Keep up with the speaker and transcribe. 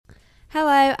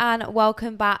Hello and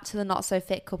welcome back to the Not So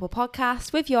Fit Couple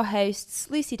podcast with your hosts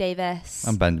Lucy Davis.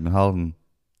 I'm Benjamin Holden.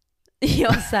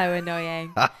 You're so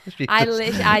annoying.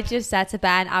 I just said to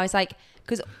Ben, I was like,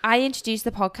 because I introduced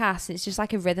the podcast and it's just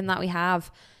like a rhythm that we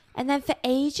have. And then for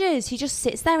ages, he just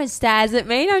sits there and stares at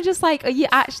me and I'm just like, are you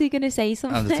actually going to say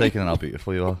something? I'm just taking how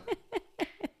beautiful you are.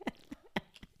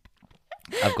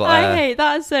 I hate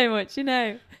that so much, you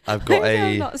know. I've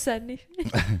I've not said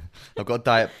anything. I've got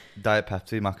Diet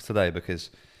Pepsi Max today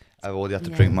because I've already had to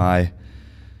drink my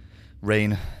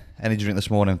Rain energy drink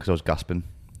this morning because I was gasping,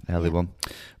 the early one.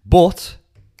 But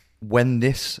when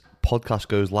this podcast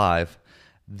goes live,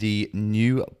 the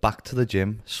new Back to the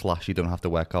Gym / you don't have to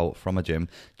work out from a gym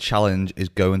challenge is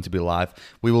going to be live.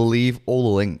 We will leave all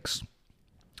the links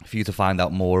for you to find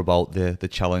out more about the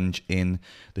challenge in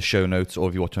the show notes, or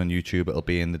if you watch on YouTube, it'll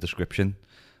be in the description.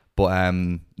 But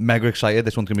mega excited.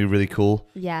 This one's going to be really cool.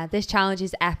 Yeah, this challenge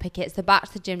is epic. It's the Back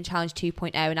to the Gym Challenge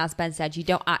 2.0. And as Ben said, you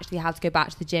don't actually have to go back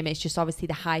to the gym. It's just obviously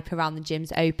the hype around the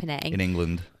gym's opening. In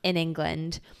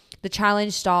England. The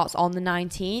challenge starts on the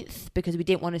 19th because we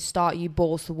didn't want to start you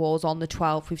balls to walls on the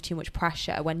 12th with too much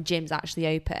pressure when gyms actually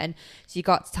open. So you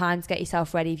got time to get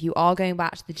yourself ready if you are going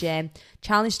back to the gym.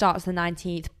 Challenge starts the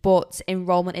 19th, but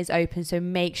enrollment is open. So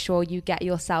make sure you get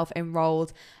yourself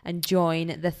enrolled and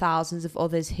join the thousands of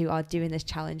others who are doing this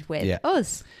challenge with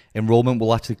us. Enrollment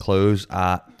will actually close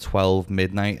at 12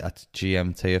 midnight at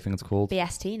GMT, I think it's called.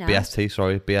 BST now.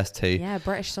 BST. Yeah,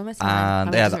 British summertime.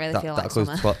 And that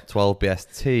closed 12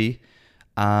 BST.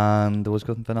 And there was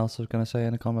something else I was going to say,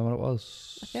 and I can't remember what it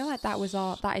was. I feel like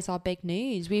that is our big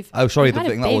news. The thing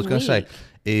that I was going to say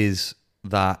is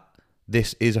that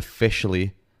this is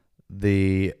officially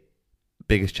the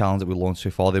biggest challenge that we launched so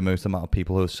far. The most amount of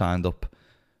people who have signed up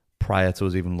prior to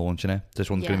us even launching it. This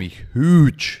one's going to be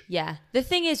huge. Yeah. The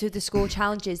thing is with the school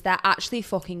challenges, they're actually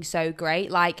fucking so great.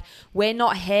 Like, we're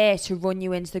not here to run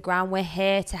you into the ground. We're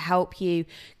here to help you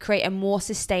create a more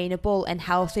sustainable and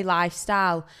healthy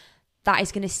lifestyle that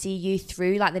is going to see you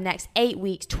through like the next 8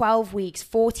 weeks, 12 weeks,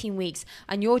 14 weeks,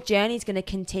 and your journey is going to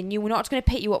continue. We're not just going to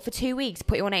pick you up for 2 weeks,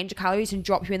 put you on 800 calories and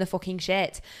drop you in the fucking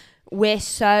shit. We're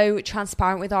so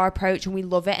transparent with our approach and we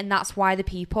love it. And that's why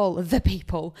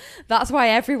that's why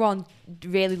everyone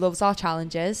really loves our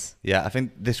challenges. Yeah, I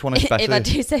think this one especially. If I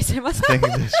do say so myself. I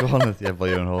think this one, by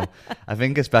your own hole. I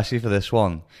think especially for this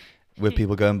one, with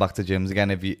people going back to gyms again,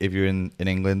 if you're in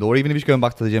England, or even if you're going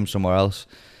back to the gym somewhere else,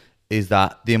 is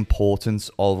that the importance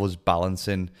of us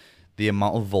balancing the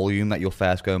amount of volume that you're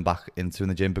first going back into in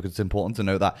the gym, because it's important to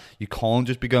know that you can't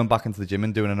just be going back into the gym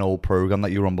and doing an old program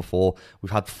that you were on before.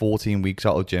 We've had 14 weeks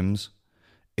out of gyms.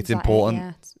 It's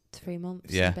important. It's 3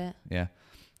 months. Yeah, a bit. Yeah.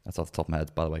 That's off the top of my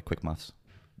head, by the way. Quick maths.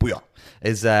 Booyah.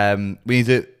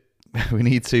 We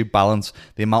need to balance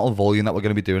the amount of volume that we're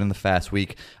going to be doing in the first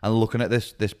week, and looking at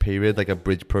this period like a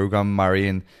bridge program,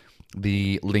 marrying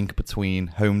the link between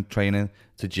home training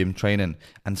to gym training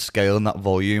and scaling that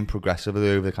volume progressively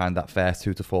over kind of that first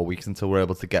 2 to 4 weeks until we're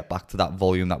able to get back to that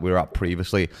volume that we were at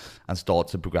previously and start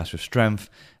to progress with strength,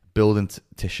 building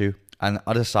tissue. And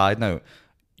as a side note,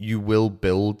 you will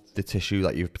build the tissue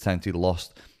that you've potentially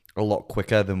lost a lot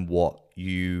quicker than what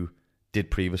you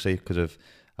did previously because of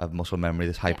muscle memory,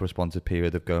 this hyper-responsive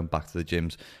period of going back to the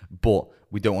gyms. But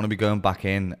we don't want to be going back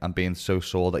in and being so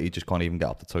sore that you just can't even get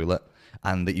off the toilet,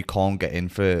 and that you can't get in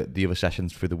for the other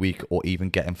sessions through the week, or even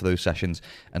get in for those sessions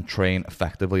and train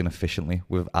effectively and efficiently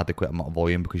with adequate amount of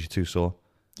volume because you're too sore.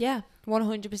 Yeah,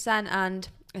 100%. And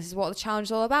this is what the challenge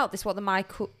is all about. This is what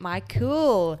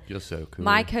the You're so cool.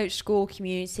 My Coach School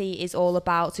community is all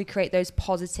about, to create those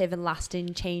positive and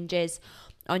lasting changes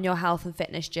on your health and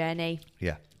fitness journey.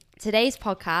 Yeah. Today's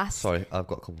podcast. Sorry, I've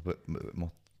got a couple bit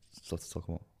more stuff to talk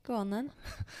about. Go on then.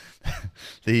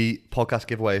 The podcast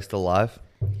giveaway is still live.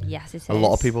 Yes, it is. A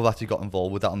lot of people have actually got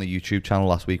involved with that on the YouTube channel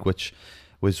last week, which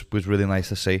was really nice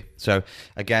to see. So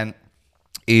again,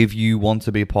 if you want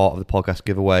to be a part of the podcast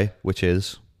giveaway, which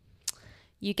is,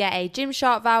 you get a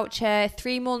Gymshark voucher,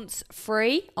 3 months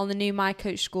free on the new My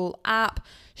Coach School app,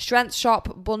 Strength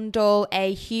Shop bundle,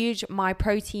 a huge My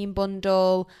Protein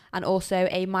bundle, and also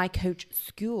a My Coach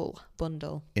School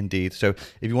bundle. Indeed. So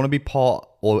if you want to be part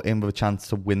or in with a chance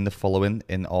to win the following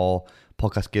in our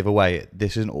podcast giveaway,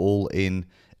 this is all in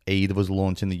aid of us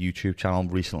launching the YouTube channel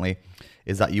recently,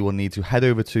 is that you will need to head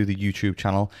over to the YouTube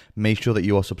channel, make sure that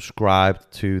you are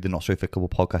subscribed to the Not So Fit Couple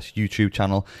podcast YouTube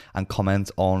channel, and comment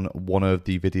on one of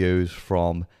the videos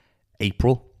from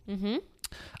April. Mm-hmm.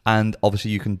 And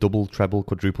obviously you can double, treble,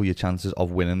 quadruple your chances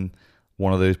of winning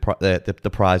one of those the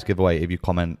prize giveaway if you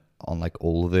comment on like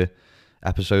all of the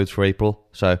episodes for April.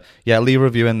 So yeah, leave a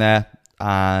review in there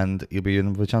and you'll be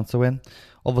in with a chance to win.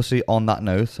 Obviously, on that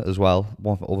note as well,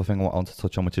 one other thing I want to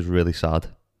touch on, which is really sad. Do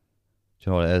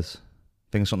you know what it is? I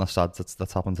think it's something that's sad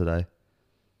that's happened today.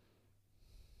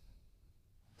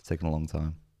 It's taken a long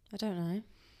time. I don't know.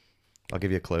 I'll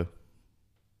give you a clue.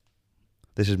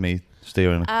 This is me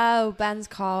steering. Oh, Ben's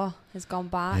car has gone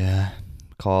back. Yeah,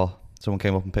 car. Someone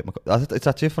came up and picked my car. It's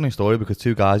actually a funny story because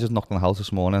two guys just knocked on the house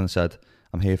this morning and said,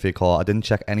 "I'm here for your car." I didn't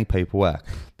check any paperwork.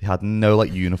 They had no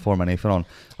like uniform or anything on.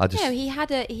 He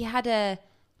had a.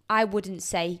 I wouldn't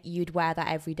say you'd wear that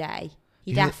every day.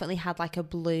 He definitely had like a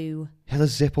blue. He had a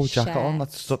Zippo jacket on.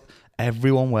 That's stuff.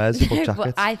 Everyone wears Zippo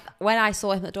jackets. When I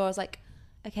saw him at the door, I was like,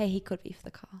 okay, he could be for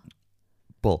the car.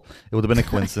 But it would have been a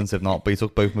coincidence if not. But he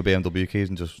took both my BMW keys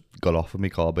and just got off with my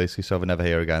car basically. So if I never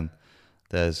hear again,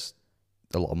 there's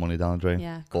a lot of money down the drain.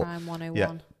 Yeah, crime 101.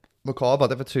 Yeah, my car, I've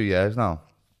had it for 2 years now.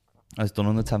 It's done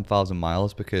under 10,000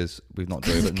 miles because we've not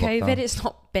drove it in COVID, lockdown. it's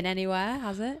not been anywhere,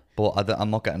 has it? But I'm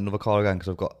not getting another car again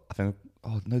because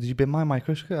oh no, did you bin my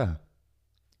micro scooter?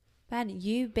 Ben,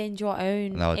 you binned your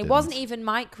own. No, it wasn't even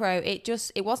micro. It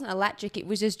wasn't electric. It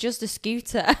was just a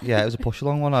scooter. Yeah, it was a push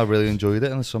along one. I really enjoyed it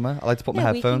in the summer. I like to put my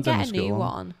headphones in and we can get a new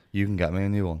one. You can get me a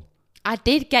new one. I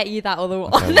did get you that other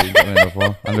one. Okay, you can get me another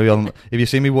one. I'm gonna be if you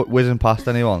see me whizzing past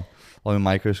anyone on a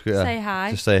micro scooter, say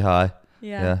hi. Just say hi.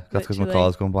 Yeah, that's because my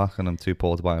car's gone back and I'm too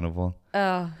poor to buy another one.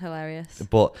 Oh, hilarious.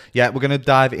 But yeah, we're going to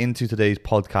dive into today's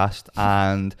podcast,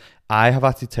 and I have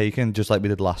actually taken, just like we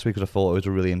did last week, because I thought it was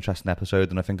a really interesting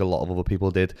episode, and I think a lot of other people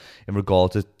did, in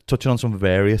regard to touching on some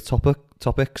various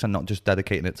topics and not just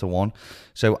dedicating it to one.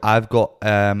 So I've got,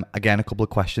 again, a couple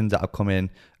of questions that have come in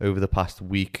over the past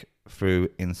week through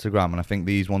Instagram, and I think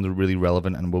these ones are really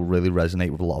relevant and will really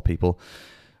resonate with a lot of people.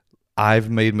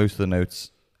 I've made most of the notes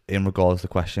in regards to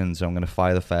questions, so I'm going to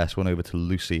fire the first one over to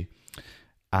Lucy.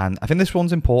 And I think this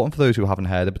one's important for those who haven't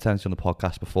heard it potentially on the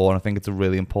podcast before, and I think it's a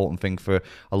really important thing for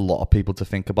a lot of people to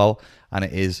think about, and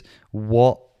it is,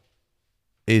 what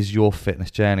is your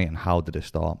fitness journey and how did it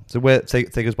start? So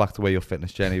take us back to where your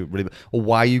fitness journey really, or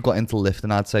why you got into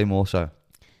lifting, I'd say more so.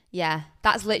 Yeah,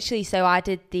 that's literally, so I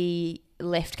did the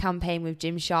lift campaign with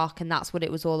Gymshark, and that's what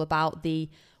it was all about,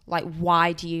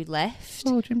 why do you lift?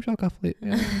 Oh, Gymshark athlete.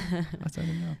 Yeah. I don't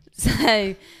know.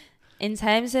 So in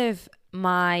terms of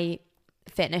my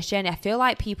fitness journey, I feel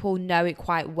like people know it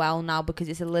quite well now because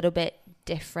it's a little bit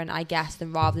different, I guess,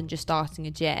 than rather than just starting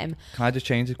a gym. Can I just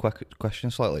change the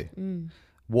question slightly?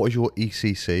 What is your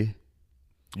ECC,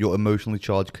 your emotionally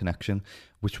charged connection,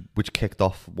 which kicked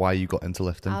off why you got into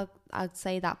lifting? I'll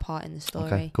say that part in the story.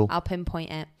 Okay, cool. I'll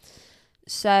pinpoint it.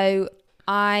 So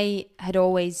I had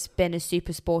always been a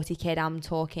super sporty kid. I'm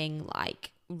talking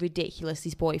like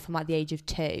ridiculously sporty from like the age of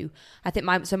 2. I think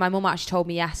my mum actually told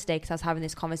me yesterday, because I was having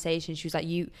this conversation, she was like,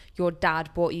 your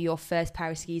dad bought you your first pair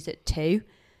of skis at 2.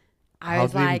 How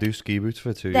do you even do ski boots for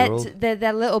a 2-year-old?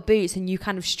 They're little boots, and you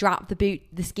kind of strap the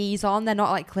skis on. They're not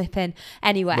like clipping.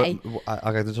 Anyway,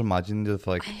 I can just imagine there's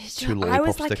like 2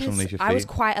 lollipop sticks underneath your feet. I was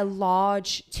quite a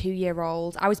large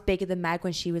 2-year-old. I was bigger than Meg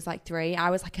when she was like 3.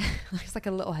 I was like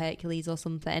a little Hercules or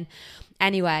something.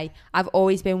 Anyway, I've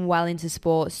always been well into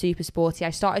sport, super sporty.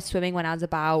 I started swimming when I was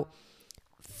about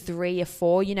 3 or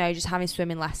 4, just having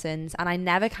swimming lessons, and I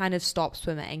never kind of stopped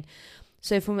swimming.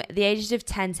 So from the ages of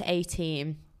 10 to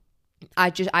 18,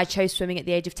 I chose swimming at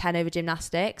the age of 10 over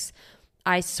gymnastics.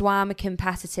 I swam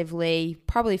competitively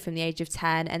probably from the age of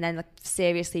 10, and then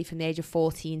seriously from the age of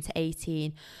 14 to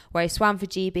 18, where I swam for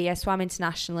GB, I swam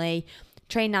internationally,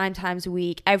 trained 9 times a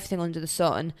week, everything under the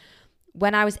sun.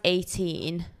 When I was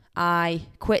 18, I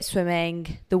quit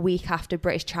swimming the week after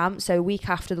British Champs, so a week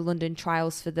after the London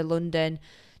trials for the London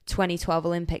 2012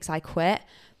 Olympics, I quit.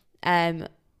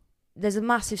 There's a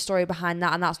massive story behind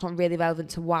that, and that's not really relevant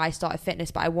to why I started fitness,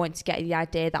 but I wanted to get the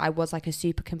idea that I was like a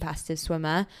super competitive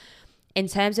swimmer. In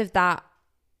terms of that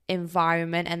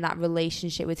environment and that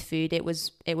relationship with food, it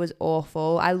was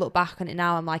awful. I look back on it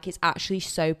now, I'm like, it's actually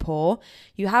so poor.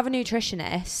 You have a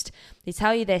nutritionist, they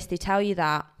tell you this, they tell you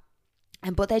that,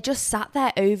 but they're just sat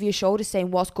there over your shoulder saying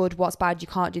what's good, what's bad, you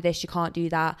can't do this, you can't do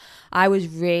that. I was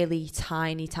really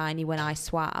tiny when I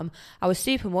swam. I was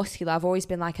super muscular. I've always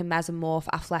been like a mesomorph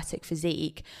athletic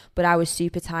physique, but I was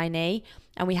super tiny.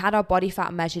 And we had our body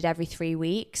fat measured every 3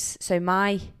 weeks. So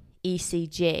my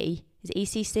ECG, is it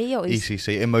ECC or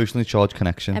ECC, emotionally charged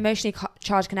connection. Emotionally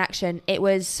charged connection. It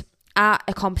was at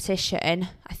a competition.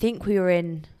 I think we were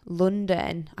in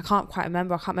London. I can't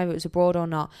remember if it was abroad or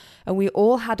not. And we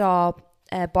all had our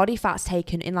body fats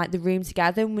taken in like the room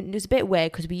together, and it was a bit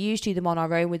weird because we usually do them on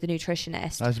our own with the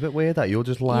nutritionist. That's a bit weird that you're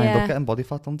just lined up getting body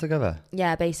fat done together.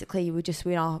 Yeah, basically we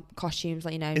in our costumes,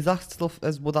 like, you know. Is that stuff?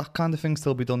 Would that kind of thing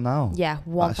still be done now? Yeah,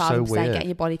 1000%. Getting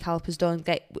your body calipers done.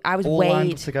 I was all weighed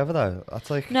lined up together though. That's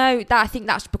like no. I think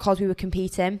that's because we were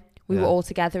competing. We were all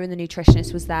together, and the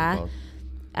nutritionist was there.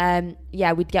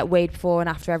 We'd get weighed before and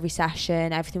after every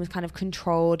session. Everything was kind of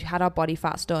controlled. We had our body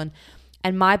fats done.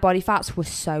 And my body fats were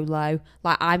so low.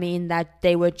 Like, I mean,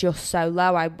 they were just so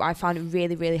low. I found it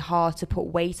really, really hard to put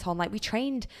weight on. Like, we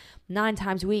trained 9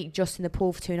 times a week just in the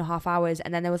pool for 2.5 hours.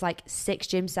 And then there was like 6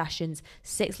 gym sessions,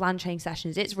 6 land training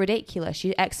sessions. It's ridiculous.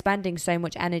 You're expending so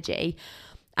much energy.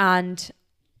 And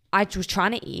I was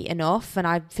trying to eat enough, and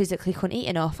I physically couldn't eat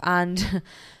enough. And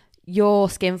your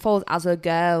skin folds as a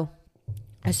girl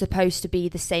are supposed to be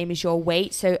the same as your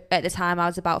weight. So at the time I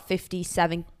was about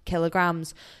 57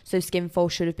 kilograms, so skin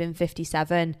fold should have been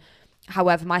 57.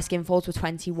 However, my skin folds were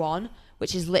 21,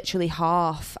 which is literally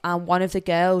half. And one of the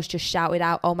girls just shouted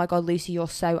out, "Oh my god, Lucy, you're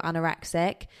so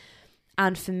anorexic."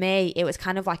 And for me, it was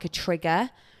kind of like a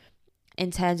trigger in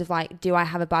terms of like, do I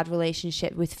have a bad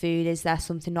relationship with food? Is there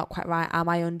something not quite right? Am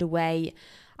I underweight?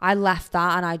 I left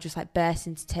that and I just like burst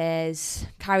into tears,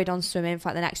 carried on swimming for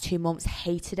like the next 2 months,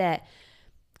 hated it.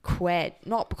 Quit,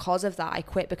 not because of that. I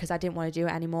quit because I didn't want to do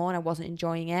it anymore and I wasn't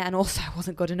enjoying it, and also I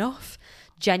wasn't good enough.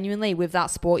 Genuinely, with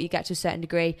that sport, you get to a certain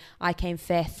degree. I came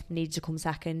 5th, needed to come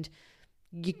 2nd.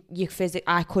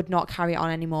 I could not carry it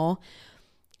on anymore.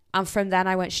 And from then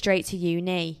I went straight to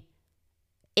uni,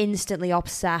 instantly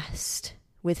obsessed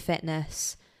with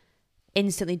fitness,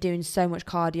 instantly doing so much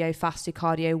cardio, fasted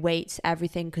cardio, weights,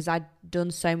 everything, because I'd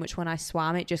done so much when I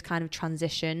swam. It just kind of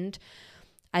transitioned.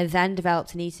 I then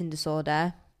developed an eating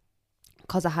disorder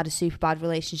because I had a super bad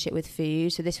relationship with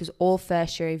food. So this was all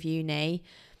first year of uni.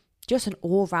 Just an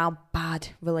all-round bad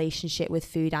relationship with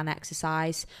food and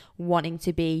exercise. Wanting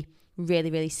to be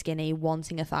really, really skinny.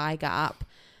 Wanting a thigh gap.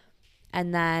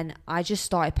 And then I just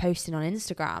started posting on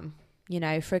Instagram, you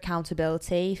know, for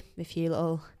accountability. A few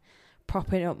little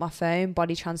propping up my phone,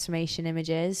 body transformation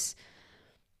images.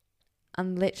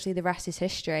 And literally the rest is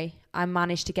history. I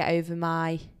managed to get over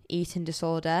my eating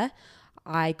disorder.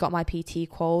 I got my PT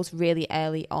quals really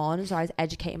early on, so I was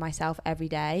educating myself every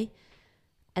day,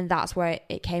 and that's where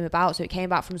it came about. So it came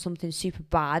about from something super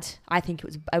bad. I think it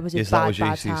was a bad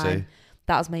time.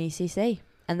 That was my ECC,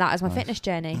 and that is my fitness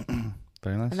journey.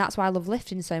 Very nice. And that's why I love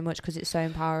lifting so much, because it's so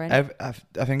empowering. I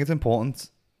think it's important,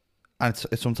 and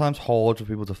it's sometimes hard for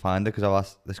people to find it, because I've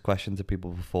asked this question to people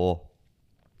before.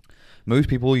 Most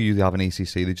people usually have an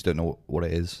ECC, they just don't know what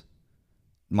it is.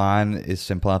 Mine is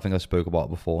simple. I think I spoke about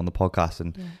it before on the podcast,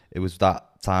 and it was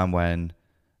that time when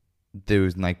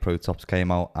those Nike Pro Tops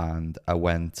came out, and I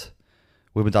went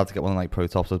with my dad to get one of the Nike Pro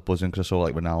Tops. I was buzzing because I saw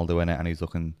like Ronaldo in it, and he's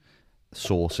looking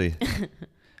saucy.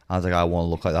 I was like, I want to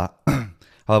look like that.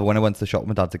 However, when I went to the shop with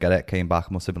my dad to get it, came back,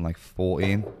 I must have been like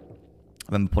 14.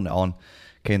 I remember putting it on,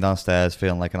 came downstairs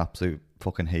feeling like an absolute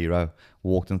fucking hero.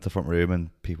 Walked into the front room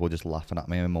and people were just laughing at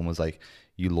me. And my mum was like,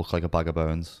 "You look like a bag of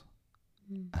bones."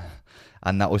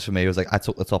 And that was for me. It was like I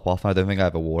took the top off, and I don't think I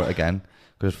ever wore it again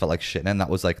because it felt like shit. And that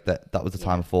was like that was the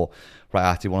time I thought, right,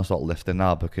 I actually want to start lifting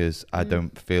now, because I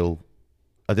don't feel.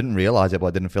 I didn't realise it, but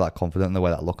I didn't feel that confident in the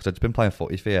way that looked. I'd just been playing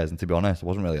footy for years, and to be honest, I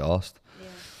wasn't really arsed.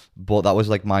 But that was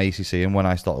like my ECC, and when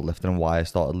I started lifting and why I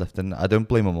started lifting. I don't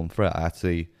blame my mum for it. I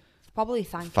actually probably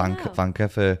thank her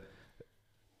for.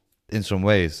 In some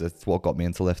ways, it's what got me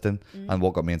into lifting and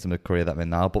what got me into the career that I'm in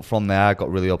now. But from there, I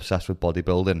got really obsessed with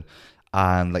bodybuilding,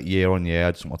 and like year on year,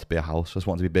 I just wanted to be a house. I just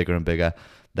wanted to be bigger and bigger.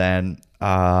 Then you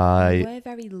were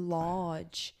very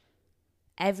large.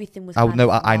 Everything was.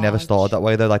 I never started that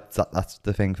way though. Like that's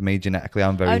the thing for me. Genetically,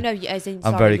 I'm very. Oh no, as in,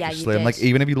 I'm very slim. Like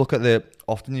even if you look at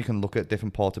often you can look at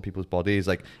different parts of people's bodies.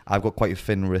 Like I've got quite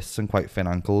thin wrists and quite thin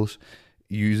ankles.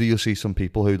 Usually you'll see some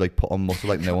people who like put on muscle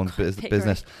like no one's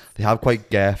business. They have quite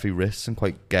girthy wrists and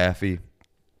quite girthy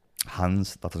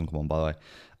hands. That doesn't come on, by the way.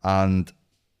 And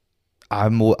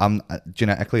I'm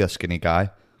genetically a skinny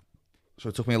guy, so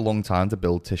it took me a long time to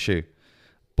build tissue.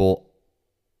 But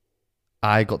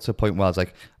I got to a point where I was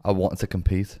like, I wanted to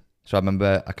compete. So I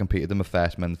remember I competed in my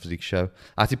first men's physique show.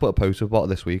 I actually put a post about it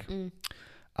this week,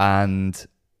 and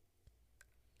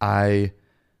I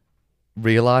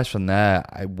realised from there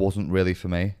it wasn't really for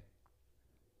me.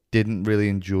 Didn't really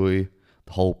enjoy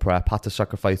the whole prep. Had to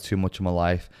sacrifice too much of my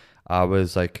life. I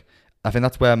was like, I think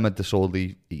that's where my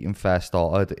disorderly eating first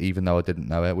started, even though I didn't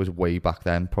know it. It was way back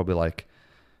then, probably like,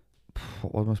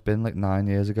 what must have been like 9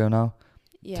 years ago now.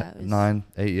 Yeah,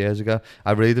 8 years ago.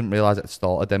 I really didn't realise it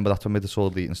started then, but that's when the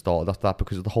disordered eating started after that,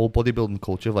 because of the whole bodybuilding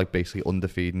culture of like basically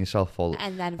underfeeding yourself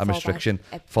and then and restriction,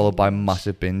 followed by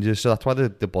massive binges. So that's why the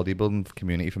bodybuilding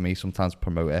community for me sometimes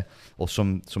promote it, or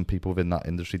some people within that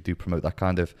industry do promote that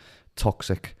kind of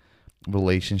toxic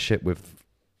relationship with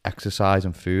exercise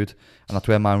and food, and that's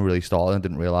where mine really started and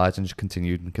didn't realise, and just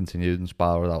continued and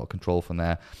spiraled out of control from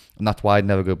there. And that's why I'd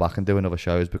never go back and do another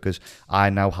shows, because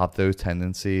I now have those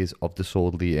tendencies of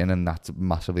disordered eating, and that's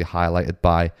massively highlighted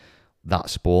by that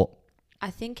sport.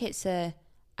 I think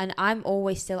and I'm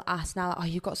always still asked now, like, oh,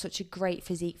 you've got such a great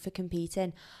physique for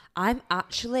competing. I'm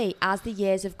actually, as the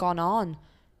years have gone on,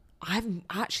 I'm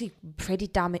actually pretty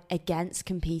damn against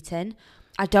competing.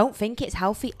 I don't think it's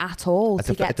healthy at all to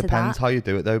get to that. It depends how you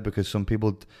do it though, because some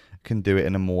people can do it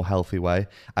in a more healthy way,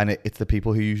 and it's the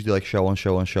people who usually like show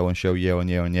year on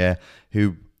year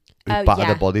who batter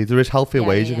their body. There is healthier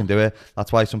ways you can do it.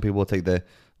 That's why some people will take the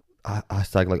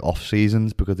hashtag like off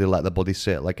seasons, because they let their body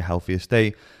sit at like a healthier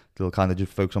state. They'll kind of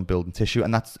just focus on building tissue,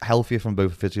 and that's healthier from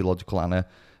both a physiological and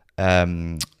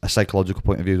a psychological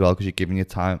point of view as well, because you're giving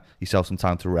yourself some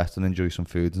time to rest and enjoy some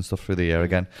foods and stuff through the year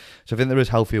again. So I think there is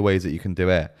healthier ways that you can do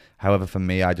it. However, for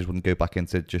me, I just wouldn't go back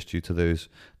into it just due to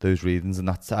those reasons. And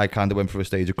that's, I kind of went through a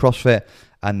stage of CrossFit,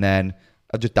 and then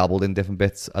I just dabbled in different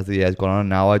bits as the years gone on. And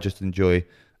now I just enjoy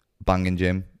banging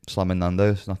gym, slamming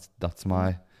Nando's. That's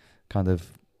my kind of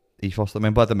ethos. I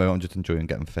mean, but at the moment, I'm just enjoying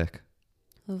getting thick.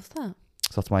 Love that.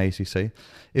 So that's my ACC.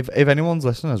 If anyone's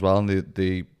listening as well and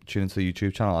they tune into the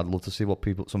YouTube channel, I'd love to see what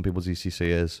some people's ECC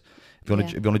is. If you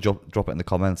want to drop it in the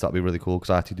comments, that'd be really cool, because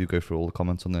I actually do go through all the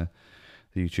comments on the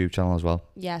YouTube channel as well.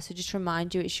 Yeah, so just to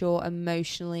remind you, it's your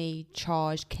emotionally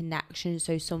charged connection.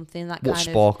 So something like what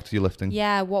sparked your lifting?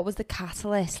 Yeah, what was the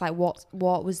catalyst? Like what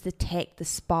was the tick, the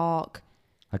spark?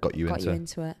 I got you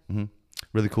into it. Mm-hmm.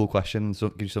 Really cool question. So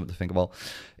gives you something to think about.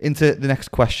 Into the next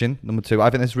question, number 2. I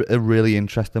think this is a really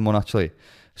interesting one, actually.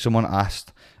 Someone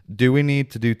asked, do we need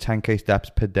to do 10k steps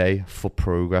per day for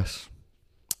progress?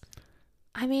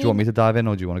 I mean, do you want me to dive in,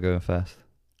 or do you want to go in first?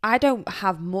 I don't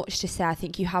have much to say. I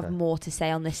think you have more to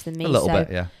say on this than me. A little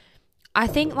bit, yeah. I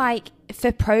think like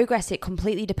for progress, it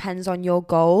completely depends on your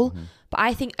goal. Mm-hmm. But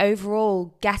I think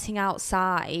overall, getting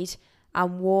outside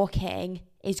and walking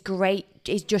is great.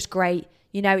 Is just great.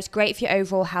 You know, it's great for your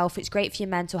overall health. It's great for your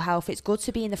mental health. It's good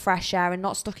to be in the fresh air and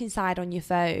not stuck inside on your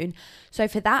phone. So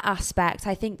for that aspect,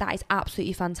 I think that is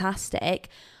absolutely fantastic.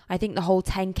 I think the whole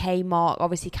 10k mark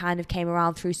obviously kind of came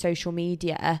around through social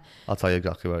media. I'll tell you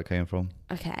exactly where it came from.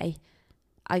 Okay.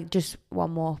 I just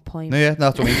one more point. No, yeah,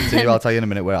 that's what we need to do. I'll tell you in a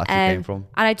minute where it actually came from.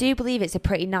 And I do believe it's a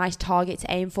pretty nice target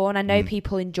to aim for. And I know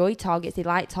people enjoy targets. They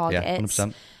like targets. Yeah,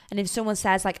 100%. And if someone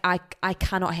says like, I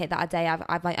cannot hit that a day,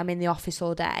 I'm in the office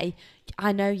all day,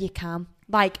 I know you can.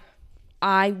 Like,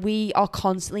 we are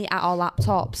constantly at our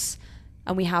laptops,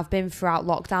 and we have been throughout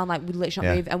lockdown. Like, we literally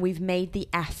not move, and we've made the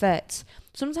effort.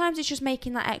 Sometimes it's just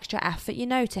making that extra effort, you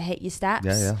know, to hit your steps.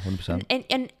 Yeah,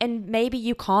 100%. And maybe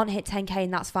you can't hit 10k,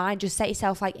 and that's fine. Just set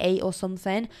yourself like 8 or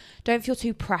something. Don't feel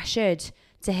too pressured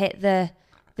to hit the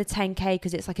 10k,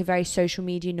 because it's like a very social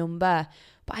media number.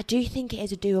 But I do think it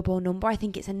is a doable number. I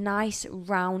think it's a nice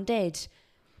rounded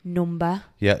number.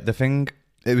 Yeah,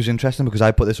 it was interesting because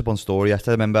I put this up on story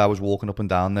yesterday. I remember I was walking up and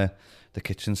down the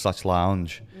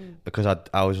kitchen/lounge because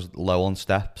I was low on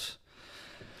steps.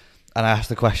 And I asked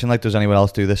the question, like, does anyone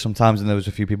else do this sometimes? And there was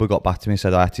a few people who got back to me and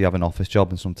said, I actually have an office job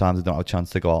and sometimes I don't have a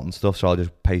chance to go out and stuff, so I'll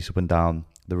just pace up and down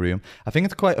the room. I think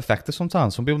it's quite effective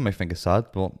sometimes. Some people may think it's sad,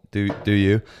 but do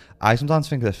you? I sometimes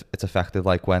think that it's effective,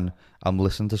 like when I'm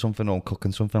listening to something or I'm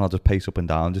cooking something, I'll just pace up and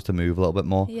down just to move a little bit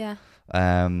more. Yeah.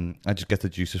 I just get the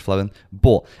juices flowing.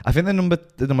 But I think the number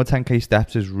 10k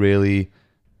steps is really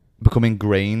become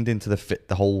ingrained into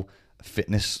the whole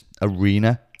fitness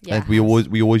arena. Yeah, like we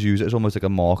always use it as almost like a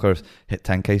marker of hit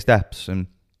 10k steps, and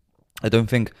I don't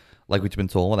think, like we've been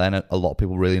talking about then, a lot of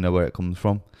people really know where it comes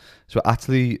from. So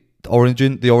actually, the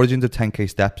origins of 10k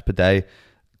steps per day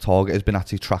target has been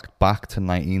actually tracked back to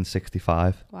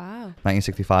 1965. Wow.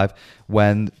 1965,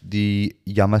 when the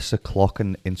Yamasa Clock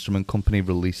and Instrument Company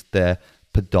released their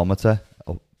pedometer.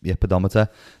 Pedometer.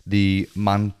 It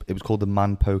was called the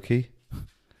Manpoki.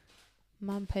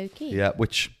 Manpoki. Yeah,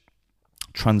 which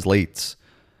translates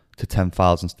to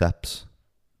 10,000 steps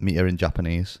meter in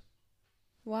Japanese.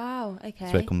 Wow. Okay.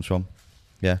 That's where it comes from.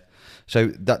 Yeah. So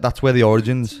that's where the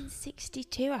origins.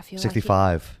 1962. I feel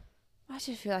 65. I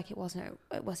just feel like it wasn't.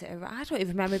 Was it? I don't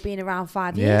even remember being around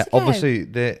 5 years ago. Yeah. Obviously,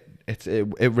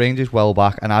 it ranges well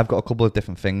back, and I've got a couple of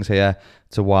different things here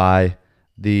to why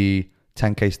the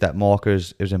 10k step marker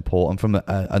is important from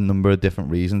a number of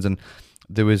different reasons. And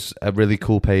there was a really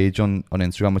cool page on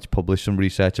Instagram which published some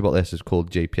research about this. It's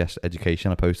called JPS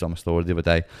Education. I posted on my story the other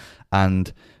day,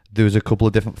 and there was a couple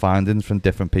of different findings from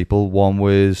different people. One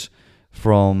was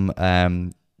from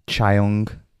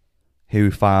Chaeyoung,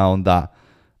 who found that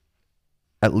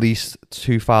at least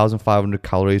 2,500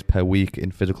 calories per week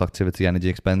in physical activity energy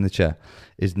expenditure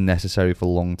is necessary for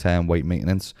long-term weight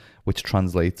maintenance, which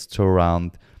translates to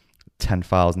around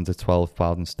 10,000 to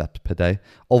 12,000 steps per day.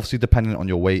 Obviously, depending on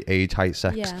your weight, age, height,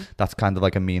 sex, that's kind of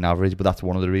like a mean average, but that's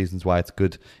one of the reasons why it's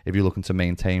good if you're looking to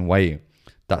maintain weight.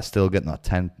 That's still getting that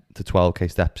 10 to 12k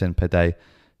steps in per day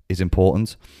is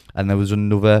important. And there was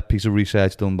another piece of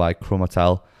research done by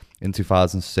Crumatel in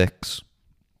 2006,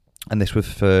 and this was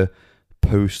for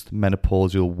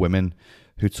post-menopausal women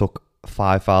who took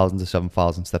 5,000 to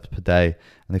 7,000 steps per day,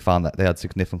 and they found that they had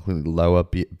significantly lower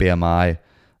BMI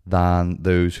than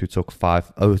those who took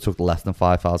less than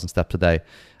 5,000 steps a day,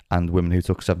 and women who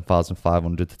took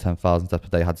 7,500 to 10,000 steps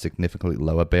per day had significantly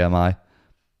lower BMI.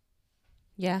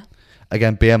 Yeah.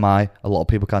 Again, BMI, a lot of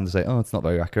people kind of say, oh, it's not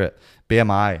very accurate.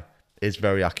 BMI is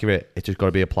very accurate. It's just got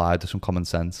to be applied to some common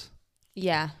sense.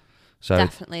 Yeah, so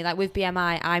definitely. Like with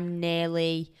BMI, I'm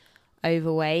nearly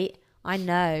overweight. I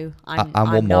know I'm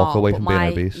one not, mark away but from being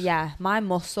obese. Yeah, my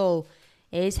muscle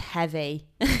is heavy.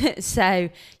 So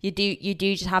you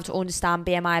do just have to understand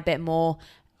BMI a bit more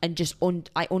and just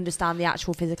I understand the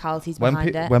actual physicalities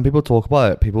behind it. When people talk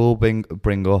about it, people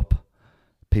bring up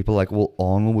people like, well,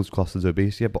 Arnold was classed as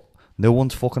obese. Yeah, but no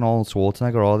one's fucking Arnold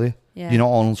Schwarzenegger, are they? Yeah. You're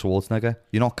not Arnold Schwarzenegger.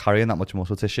 You're not carrying that much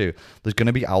muscle tissue. There's going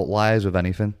to be outliers with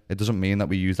anything. It doesn't mean that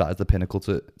we use that as the pinnacle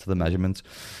to the measurement.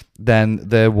 Then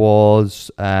there was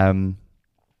a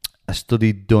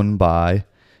study done by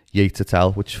Yates et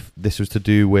al., which this was to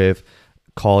do with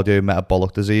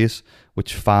cardiometabolic disease,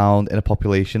 which found in a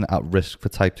population at risk for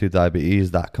type 2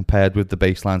 diabetes that compared with the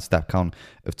baseline step count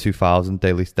of 2,000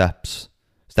 daily step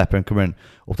increment,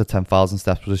 up to 10,000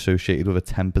 steps was associated with a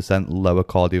 10% lower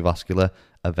cardiovascular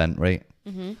event rate.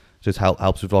 Mm-hmm. So it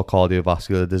helps with our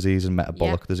cardiovascular disease and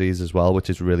metabolic disease as well, which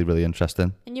is really, really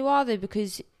interesting. And you are, though,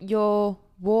 because you're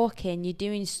walking, you're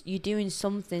doing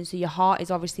something, so your heart is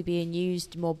obviously being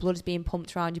used, more blood is being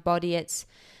pumped around your body.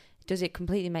 Does it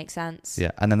completely make sense?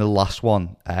 Yeah. And then the last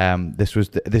one, this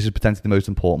is potentially the most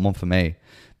important one for me.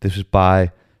 This was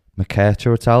by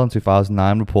McKercher et al. In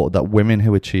 2009, reported that women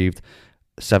who achieved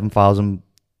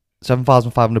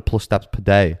 7,500 plus steps per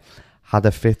day had a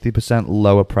 50%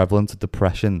 lower prevalence of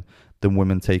depression than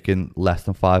women taking less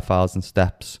than 5,000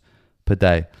 steps per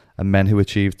day. And men who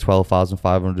achieved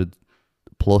 12,500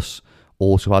 plus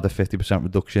also had a 50%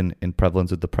 reduction in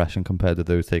prevalence of depression compared to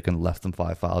those taking less than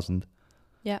 5,000.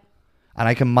 Yeah. And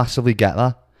I can massively get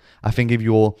that. I think if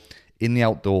you're in the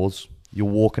outdoors, you're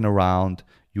walking around,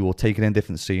 you're taking in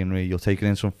different scenery, you're taking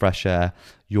in some fresh air,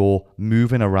 you're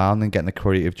moving around and getting the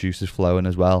creative juices flowing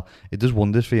as well, it does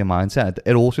wonders for your mindset.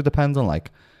 It also depends on,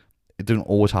 like, it doesn't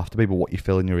always have to be, but what you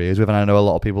fill in your ears with. And I know a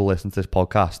lot of people listen to this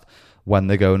podcast when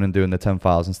they're going and doing the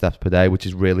 10,000 steps per day, which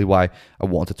is really why I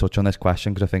wanted to touch on this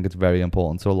question, because I think it's very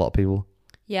important to a lot of people.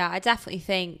 Yeah, I definitely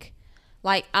think,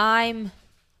 like, I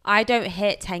don't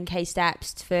hit 10k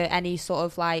steps for any sort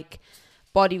of like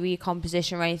body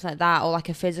recomposition or anything like that, or like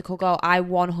a physical goal. I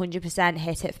 100%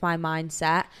 hit it for my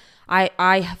mindset.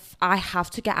 I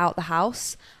have to get out the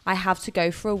house. I have to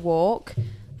go for a walk,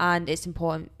 and it's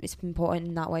important. It's important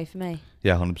in that way for me.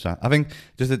 Yeah, 100%. I think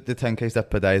just the 10k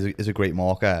step per day is a great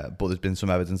marker, but there's been some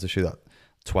evidence to show that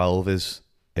 12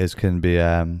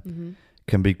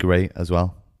 can be great as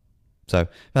well. So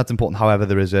that's important. However,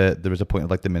 there is a point of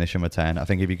like diminishing return. I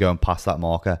think if you go and past that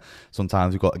marker,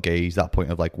 sometimes we've got to gauge that point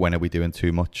of like, when are we doing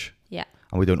too much? Yeah.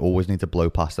 And we don't always need to blow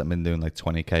past that and doing like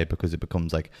 20k, because it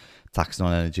becomes like taxing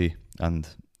on energy and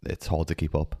it's hard to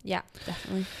keep up. Yeah,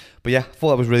 definitely. But yeah, I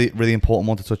thought that was really, really important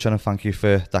one to touch on, and thank you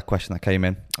for that question that came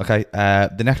in. Okay,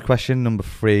 the next question, number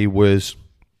 3, was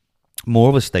more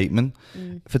of a statement.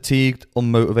 Fatigued,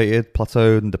 unmotivated,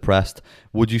 plateaued and depressed.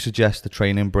 Would you suggest a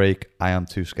training break? I am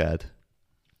too scared.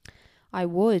 I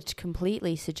would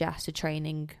completely suggest a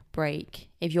training break.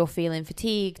 If you're feeling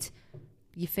fatigued,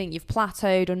 you think you've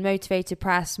plateaued, unmotivated,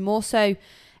 depressed, more so,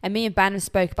 and me and Ben have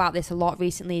spoke about this a lot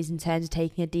recently, is in terms of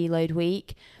taking a deload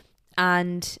week.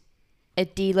 And a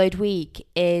deload week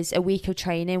is a week of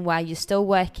training where you're still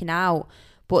working out,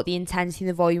 but the intensity and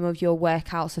the volume of your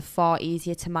workouts are far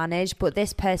easier to manage. But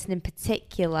this person in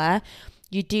particular,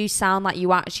 you do sound like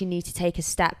you actually need to take a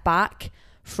step back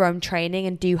from training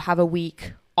and do have a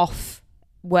week off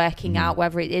working out,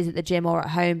 whether it is at the gym or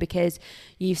at home, because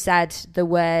you've said the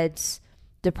words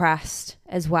depressed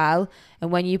as well.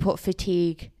 And when you put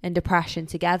fatigue and depression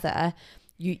together,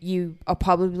 you are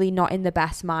probably not in the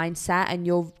best mindset, and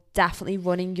you're definitely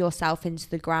running yourself into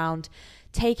the ground.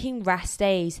 Taking rest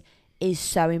days is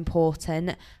so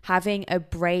important. Having a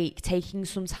break, taking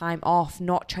some time off,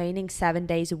 not training 7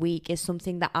 days a week is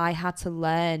something that I had to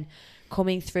learn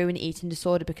coming through an eating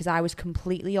disorder, because I was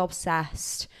completely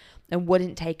obsessed and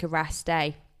wouldn't take a rest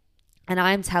day. And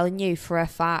I am telling you for a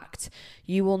fact,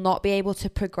 you will not be able to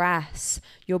progress.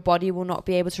 Your body will not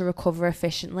be able to recover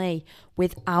efficiently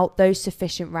without those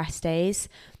sufficient rest days.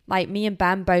 Like, me and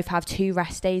Ben both have 2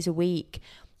 rest days a week,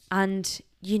 and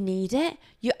you need it.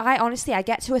 I honestly, I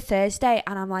get to a Thursday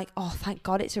and I'm like, oh, thank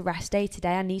God it's a rest day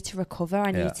today. I need to recover.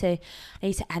 I need to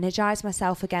energize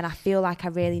myself again. I feel like I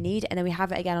really need it. And then we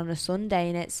have it again on a Sunday,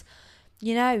 and it's,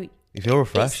 you feel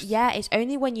refreshed. It's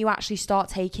only when you actually start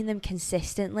taking them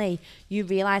consistently you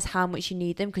realize how much you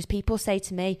need them. Because people say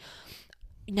to me,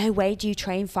 no way do you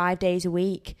train 5 days a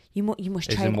week. You must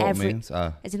train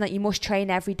as in, like, you must train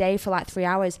every day for like 3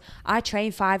 hours. I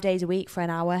train 5 days a week for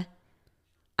an hour,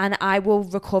 and I will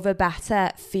recover better,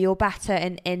 feel better,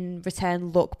 and in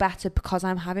return look better because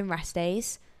I'm having rest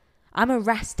days. I'm a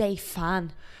rest day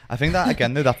fan. I think that,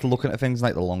 again, though, that's looking at things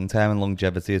like the long term and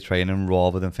longevity of training,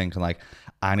 rather than thinking like,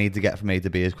 I need to get from A to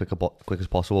B as quick as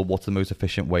possible. What's the most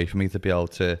efficient way for me to be able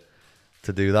to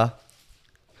do that?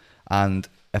 And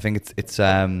I think it's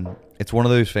one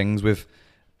of those things with,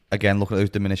 again, looking at those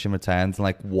diminishing returns and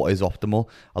like what is optimal.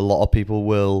 A lot of people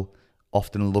will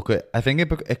often look at, I think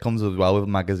it comes as well with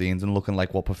magazines and looking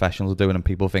like what professionals are doing, and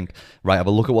people think, right, have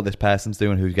a look at what this person's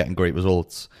doing who's getting great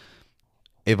results.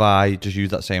 If I just use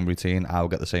that same routine, I'll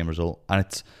get the same result. And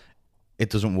it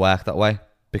doesn't work that way,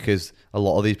 because a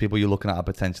lot of these people you're looking at are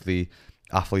potentially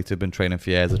athletes who've been training for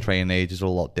years. The training ages are a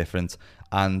lot different,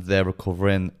 and they're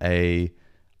recovering a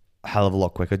hell of a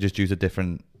lot quicker just due to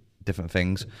different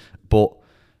things. But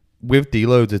with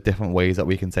deloads, there's different ways that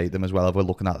we can take them as well, if we're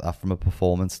looking at that from a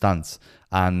performance stance.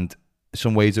 And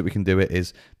some ways that we can do it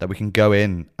is that we can go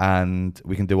in and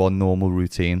we can do our normal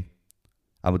routine,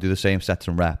 and we'll do the same sets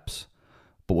and reps,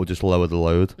 but we'll just lower the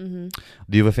load. Mm-hmm.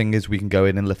 The other thing is we can go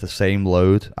in and lift the same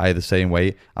load, either the same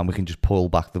weight, and we can just pull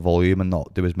back the volume and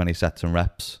not do as many sets and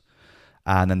reps.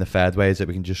 And then the third way is that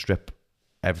we can just strip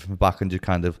everything back and just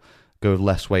kind of go with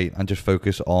less weight and just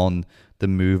focus on the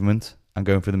movement and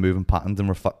going through the movement patterns and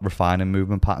refining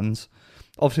movement patterns.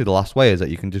 Obviously, the last way is that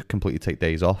you can just completely take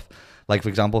days off. Like, for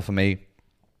example, for me,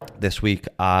 this week,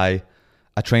 I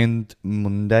trained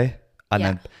Monday, and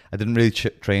then I didn't really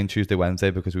train Tuesday,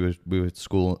 Wednesday, because we were at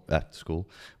school.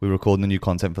 We were recording the new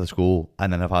content for the school,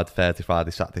 and then I've had Thursday,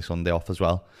 Friday, Saturday, Sunday off as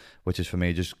well, which is for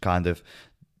me just kind of,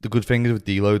 the good thing is with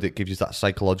deload, it gives you that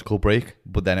psychological break,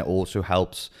 but then it also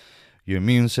helps your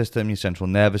immune system, your central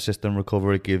nervous system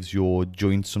recover. It gives your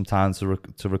joints some time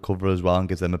to recover as well, and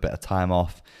gives them a bit of time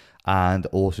off, and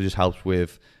also just helps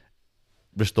with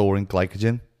restoring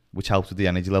glycogen, which helps with the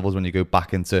energy levels when you go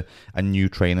back into a new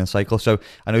training cycle. So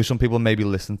I know some people maybe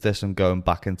listen to this and going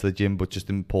back into the gym, but just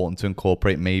important to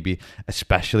incorporate, maybe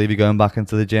especially if you're going back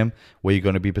into the gym where you're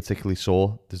going to be particularly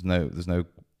sore. There's no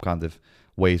kind of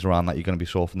ways around that. You're going to be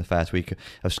sore from the first week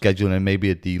of scheduling, and maybe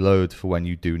a deload for when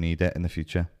you do need it in the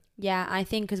future. Yeah, I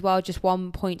think as well, just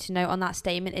one point to note on that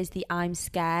statement is the I'm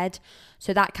scared.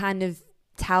 So that kind of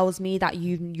tells me that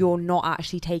you're not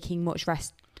actually taking much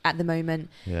rest at the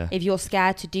moment. Yeah. If you're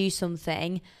scared to do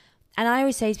something, and I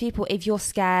always say to people, if you're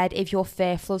scared, if you're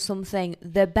fearful of something,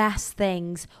 the best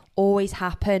things always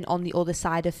happen on the other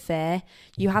side of fear.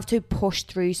 You have to push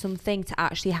through something to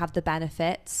actually have the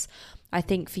benefits. I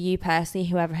think for you personally,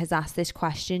 whoever has asked this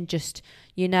question, just,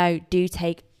 do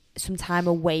take some time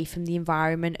away from the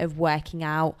environment of working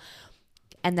out,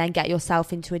 and then get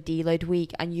yourself into a deload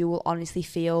week, and you will honestly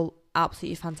feel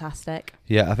absolutely fantastic.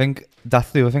 Yeah, I think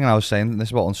that's the other thing I was saying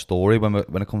this about on story when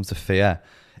it comes to fear.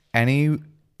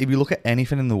 If you look at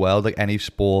anything in the world, like any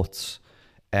sports,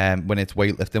 when it's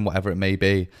weightlifting, whatever it may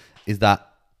be, is that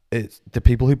it's the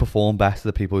people who perform best are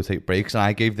the people who take breaks. And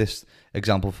I gave this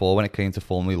example before when it came to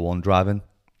Formula 1 driving.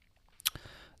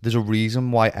 There's a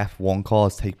reason why F1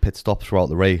 cars take pit stops throughout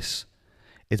the race.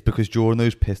 It's because during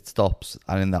those pit stops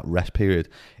and in that rest period,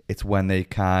 it's when they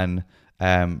can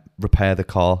repair the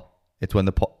car. It's when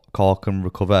the car can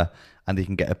recover and they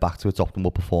can get it back to its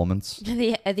optimal performance.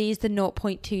 Are these the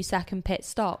 0.2 second pit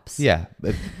stops? Yeah,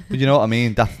 but you know what I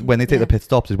mean? That's when they take the pit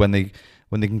stops is when they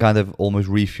can kind of almost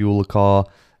refuel the car.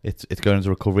 It's going into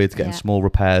recovery. It's getting small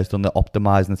repairs done. They're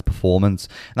optimizing its performance.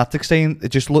 And that's like saying,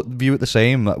 view it the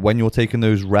same. When you're taking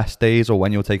those rest days or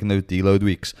when you're taking those deload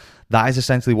weeks, that is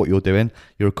essentially what you're doing.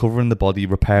 You're recovering the body,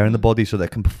 repairing the body so that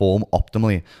it can perform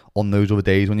optimally on those other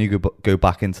days when you go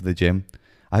back into the gym.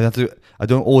 I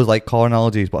don't always like car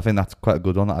analogies, but I think that's quite a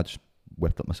good one that I just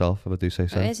whipped up myself, if I do say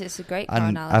so. It is. It's a great car And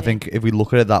analogy. I think if we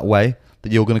look at it that way,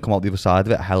 that you're going to come out the other side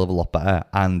of it a hell of a lot better,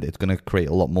 and it's going to create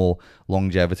a lot more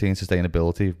longevity and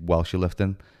sustainability whilst you're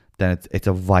lifting, then it's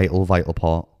a vital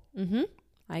part.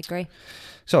 I agree.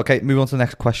 So, okay, move on to the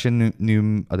next question.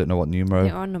 I don't know what I numero.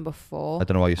 think we're on number 4. I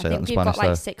don't know why you say that in we've Spanish. got like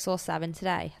though. 6 or 7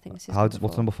 today. I think this is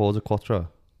What's number 4? Is it cuatro?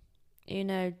 1,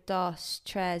 2,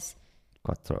 3,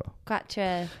 Cuatro.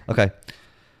 4. Okay.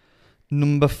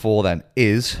 Number 4 then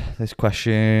is this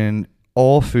question: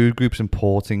 are food groups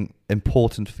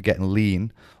important for getting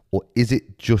lean, or is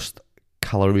it just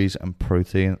calories and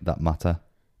protein that matter?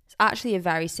 It's actually a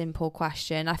very simple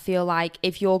question. I feel like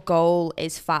if your goal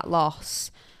is fat loss,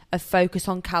 a focus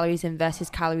on calories in versus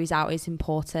calories out is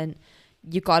important.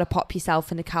 You've got to pop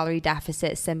yourself in a calorie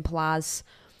deficit, simple as.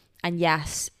 And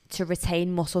yes, to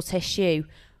retain muscle tissue,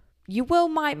 you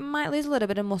might lose a little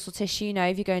bit of muscle tissue,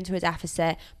 if you go into a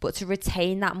deficit, but to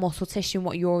retain that muscle tissue and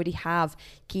what you already have,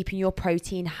 keeping your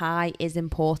protein high is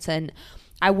important.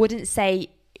 I wouldn't say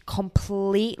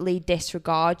completely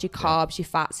disregard your carbs, your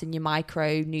fats and your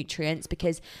micronutrients,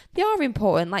 because they are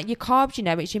important. Like your carbs,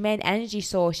 it's your main energy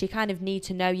source. You kind of need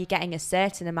to know you're getting a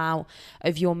certain amount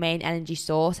of your main energy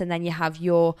source, and then you have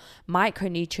your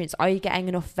micronutrients. Are you getting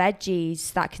enough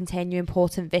veggies that contain your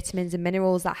important vitamins and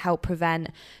minerals that help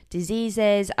prevent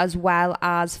diseases, as well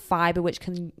as fiber, which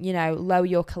can lower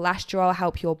your cholesterol,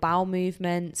 help your bowel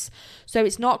movements? So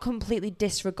it's not completely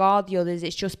disregard the others,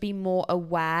 it's just be more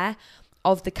aware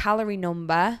of the calorie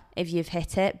number. If you've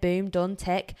hit it, boom, done,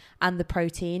 tick, and the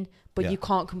protein, but you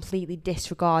can't completely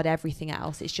disregard everything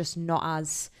else. It's just not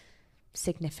as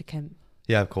significant.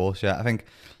 Yeah, of course. Yeah, I think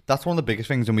that's one of the biggest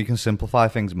things, and we can simplify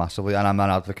things massively. And I'm an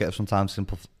advocate of sometimes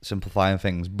simplifying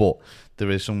things, but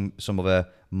there is some other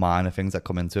minor things that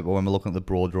come into it. But when we're looking at the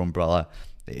broader umbrella,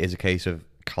 it is a case of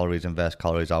calories in versus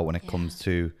calories out when it comes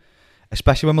to,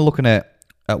 especially when we're looking at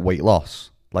weight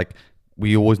loss. Like,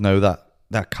 we always know that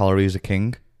calories are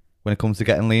king when it comes to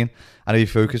getting lean, and if you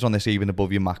focus on this even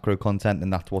above your macro content, then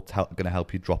that's what's going to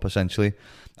help you drop essentially.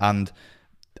 And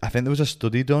I think there was a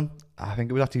study done, I think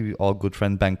it was actually our good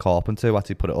friend Ben Carpenter who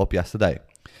actually put it up yesterday,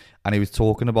 and he was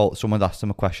talking about, someone asked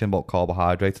him a question about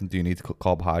carbohydrates and do you need to cut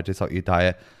carbohydrates out of your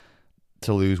diet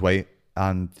to lose weight,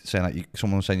 and saying that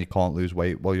someone was saying you can't lose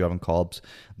weight while you're having carbs.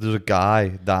 There's a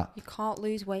guy that you can't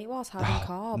lose weight whilst having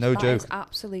carbs. No joke. That is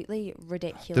absolutely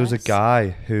ridiculous. There was a guy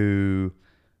who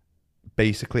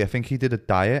basically, I think he did a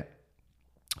diet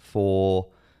for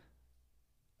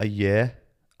a year.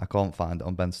 I can't find it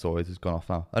on Ben's stories. It's gone off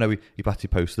now. I know he actually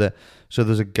posted it. So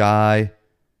there's a guy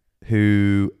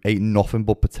who ate nothing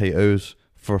but potatoes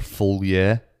for a full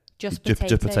year. Just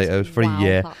potatoes for a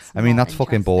year. I mean, that's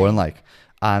fucking boring.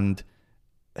 And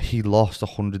he lost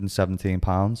 117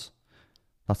 pounds.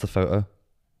 That's the photo.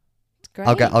 Great.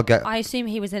 I'll get. I assume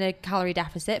he was in a calorie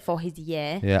deficit for his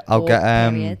year. Yeah, I'll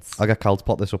get Cal to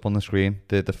put this up on the screen.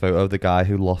 The photo of the guy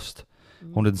who lost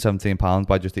 117 pounds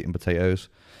by just eating potatoes,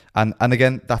 and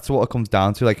again, that's what it comes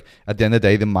down to. Like, at the end of the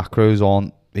day, the macros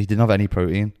aren't. He didn't have any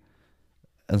protein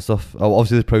and stuff.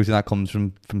 Obviously, there's protein that comes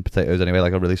from potatoes anyway,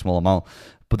 like a really small amount.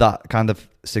 But that kind of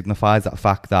signifies that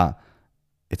fact that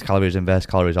it's calories in versus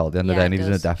calories out. At the end of the day, and if he's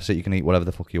in a deficit, you can eat whatever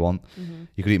the fuck you want.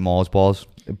 You could eat Mars bars,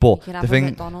 but you could have the thing,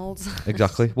 McDonald's.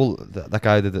 Exactly. Well, that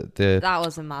guy did that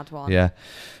was a mad one. Yeah,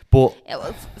 but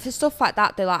for stuff like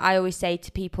that, though, like I always say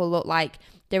to people, look, like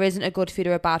there isn't a good food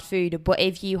or a bad food, but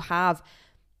if you have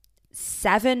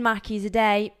 7 Mackies a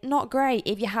day, not great.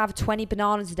 If you have 20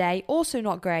 bananas a day, also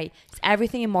not great. It's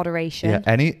everything in moderation.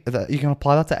 Yeah, you can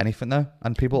apply that to anything though,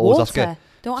 and people always ask it.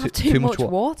 Don't have too much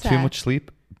water. Too much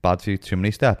sleep, bad for you. Too many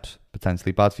steps,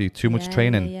 potentially bad for you. Too much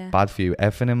training, bad for you.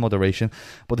 Everything in moderation.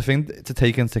 But the thing to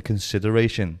take into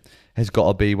consideration has got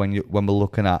to be when we're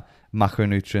looking at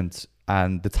macronutrients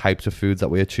and the types of foods that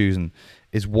we are choosing,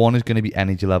 is one is going to be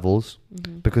energy levels,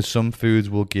 because some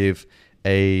foods will give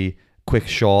a quick,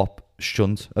 sharp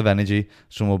shunt of energy.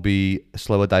 Some will be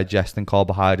slower digesting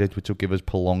carbohydrates, which will give us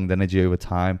prolonged energy over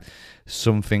time.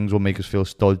 Some things will make us feel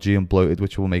stodgy and bloated,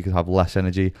 which will make us have less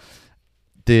energy.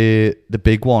 The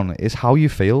big one is how you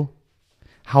feel.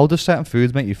 How does certain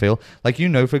foods make you feel? Like,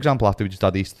 for example, after we just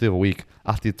had Easter the other week,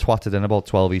 after you twatted in about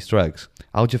 12 Easter eggs,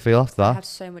 how'd you feel after that? I had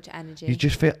so much energy. You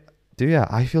just feel,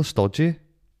 I feel stodgy.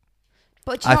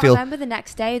 But do you not remember the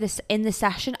next day, in the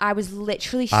session, I was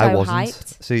literally so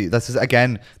hyped. See, this is,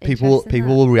 again, people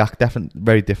will react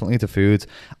very differently to foods.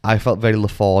 I felt very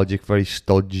lethargic, very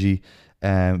stodgy,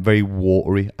 very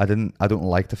watery. I don't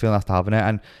like the feeling after having it,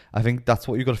 and I think that's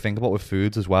what you've got to think about with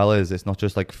foods as well. Is it's not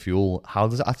just like fuel. How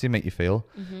does it actually make you feel?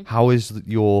 How is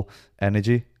your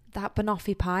energy? that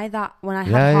banoffee pie, that when I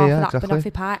had Yeah, half yeah, of that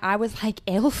exactly. banoffee pie, I was like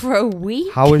ill for a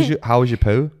week. How was your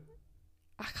poo?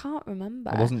 I can't remember.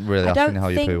 I wasn't really I asking don't you how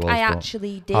your poo think was, I but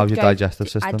actually did how's your go. digestive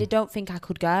system? Don't think I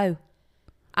could go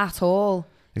at all.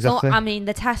 Exactly. So, I mean,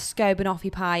 the Tesco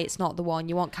banoffee pie, it's not the one.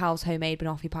 You want Cal's homemade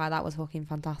banoffee pie. That was fucking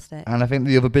fantastic. And I think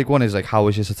the other big one is like, how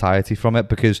is your satiety from it?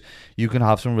 Because you can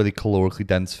have some really calorically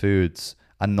dense foods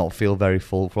and not feel very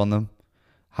full from them.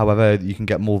 However, you can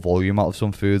get more volume out of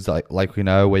some foods, like we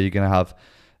know, where you're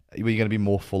gonna be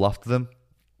more full after them.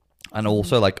 And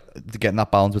also, like, getting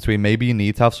that balance between, maybe you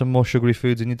need to have some more sugary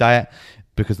foods in your diet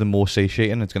because they're more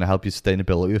satiating. It's going to help your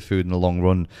sustainability of food in the long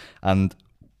run, and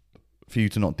for you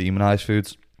to not demonize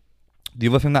foods. The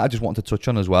other thing that I just want to touch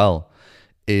on as well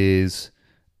is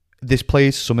this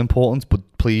plays some importance, but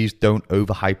please don't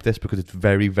overhype this because it's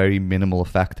very, very minimal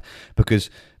effect, because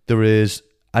there is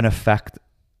an effect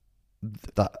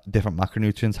that different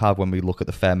macronutrients have when we look at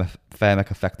the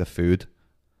thermic effect of food.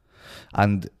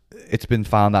 And it's been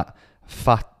found that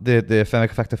fat, the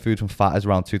thermic effect of food from fat is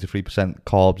around 2 to 3%,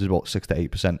 carbs is about 6 to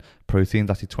 8%, protein is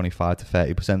actually 25 to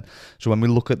 30%. So when we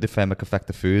look at the thermic effect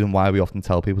of food and why we often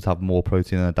tell people to have more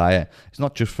protein in their diet, it's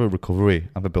not just for recovery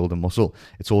and for building muscle,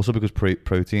 it's also because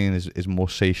protein is more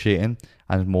satiating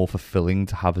and is more fulfilling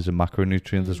to have as a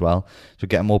macronutrient as well. So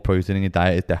getting more protein in your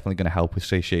diet is definitely going to help with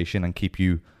satiation and keep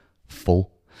you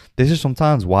full. This is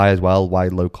sometimes why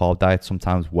low carb diets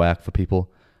sometimes work for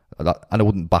people. And I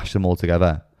wouldn't bash them all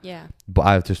together. Yeah. But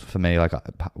I just, for me, like,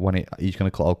 when are you going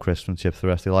to cut out crisps and chips for the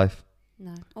rest of your life?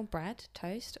 No. Or bread,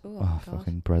 toast. Oh, Oh, God.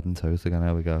 fucking bread and toast again.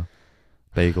 There we go.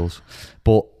 Bagels.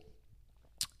 But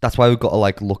that's why we've got to,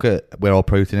 like, look at where our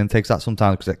protein intake's at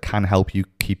sometimes, because it can help you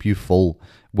keep you full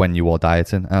when you are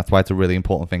dieting. And that's why it's a really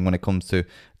important thing when it comes to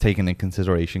taking in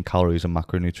consideration calories and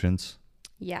macronutrients.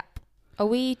 Yep. Are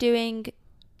we doing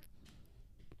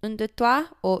under 3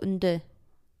 or under?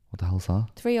 What the hell's that?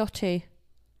 3 or 2?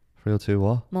 3 or 2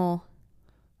 what? More.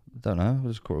 I don't know.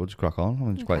 We'll just crack on.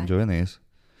 I'm just quite Okay. enjoying these.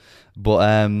 But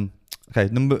okay,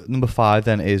 number 5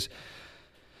 then is.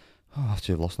 Oh,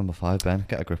 I've lost number 5, Ben.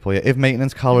 Get a grip, will you? If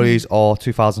maintenance calories are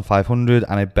 2,500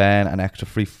 and I burn an extra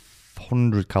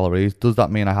 300 calories, does that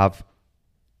mean I have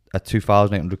a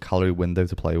 2,800 calorie window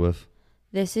to play with?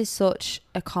 This is such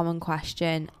a common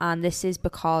question, and this is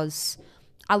because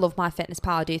I love MyFitnessPal.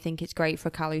 I do think it's great for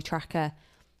a calorie tracker.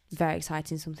 Very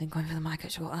exciting, something going for the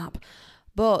Microsoft app.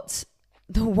 But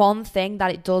the one thing that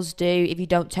it does do, if you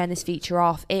don't turn this feature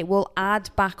off, it will add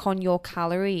back on your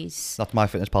calories. That's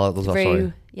MyFitnessPal. Does that,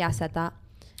 sorry. Yeah, I said that.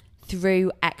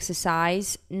 Through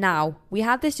exercise. Now, we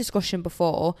had this discussion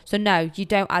before. So no, you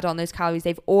don't add on those calories.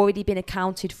 They've already been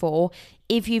accounted for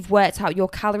if you've worked out your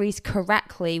calories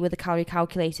correctly with a calorie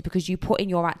calculator, because you put in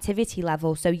your activity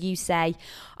level. So you say,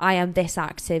 I am this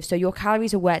active. So your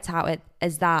calories are worked out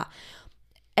as that.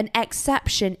 An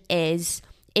exception is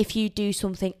if you do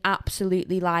something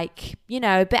absolutely like,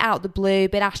 a bit out of the blue, a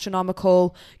bit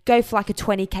astronomical, go for like a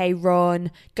 20k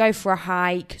run, go for a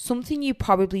hike, something you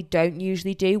probably don't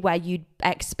usually do, where you'd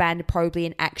expend probably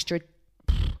an extra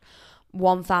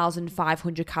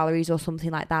 1,500 calories or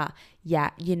something like that. Yeah,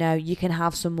 you can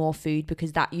have some more food,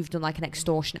 because that you've done like an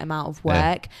extortionate amount of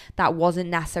work that wasn't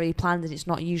necessarily planned, and it's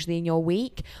not usually in your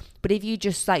week. But if you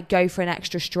just like go for an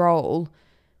extra stroll,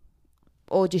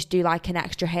 or just do like an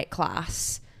extra HIIT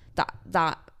class,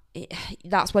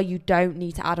 that's where you don't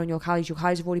need to add on your calories. Your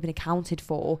calories have already been accounted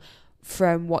for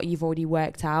from what you've already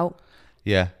worked out.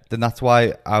 Yeah, then that's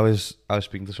why I was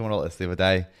speaking to someone about this the other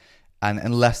day, and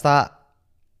unless that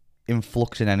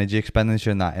influx in energy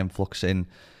expenditure and that influx in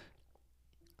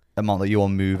amount that you're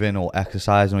moving or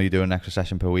exercising, or you're doing an extra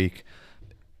session per week,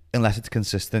 unless it's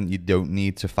consistent, you don't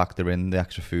need to factor in the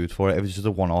extra food for it. If it's just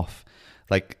a one-off,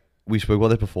 like we spoke about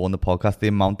this before in the podcast, the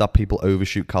amount that people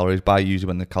overshoot calories by, usually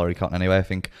when the calorie count anyway, I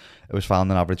think it was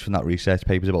found on average from that research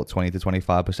paper is about 20 to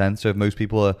 25%. So if most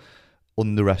people are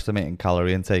underestimating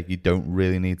calorie intake, you don't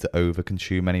really need to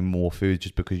overconsume any more food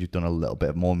just because you've done a little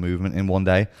bit more movement in one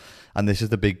day. And this is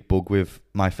the big bug with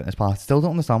MyFitnessPal. I still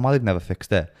don't understand why they've never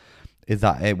fixed it, is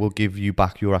that it will give you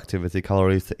back your activity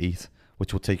calories to eat,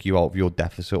 which will take you out of your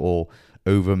deficit or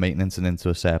over maintenance and into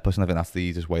a surplus. And I think that's the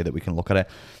easiest way that we can look at it.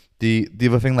 The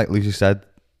other thing, like Lucy said,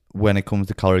 when it comes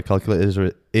to calorie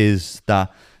calculators, is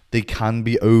that they can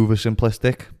be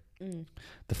oversimplistic.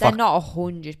 They're not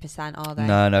 100%, are they?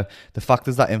 No. The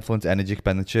factors that influence energy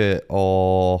expenditure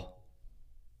or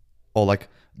like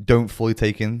don't fully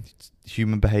take in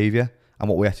human behaviour and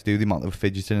what we have to do, the amount of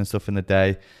fidgeting and stuff in the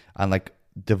day, and like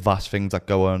the vast things that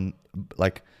go on,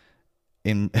 like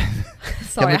in.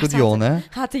 Sorry, good yawn there.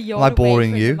 Had to yawn. Am I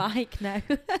boring you? The mic? No.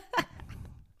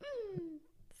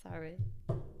 Sorry.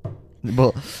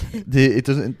 But it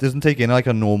doesn't take in like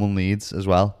our normal needs as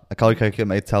well. A calorie calculator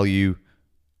may tell you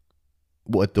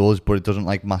what it does, but it doesn't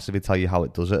like massively tell you how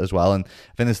it does it as well. And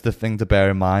I think it's the thing to bear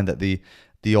in mind that the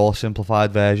all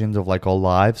simplified versions of like our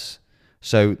lives.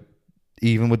 So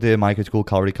even with the micro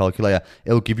calorie calculator,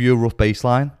 it'll give you a rough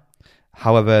baseline.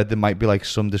 However, there might be like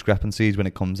some discrepancies when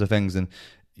it comes to things, and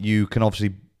you can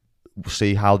obviously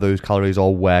see how those calories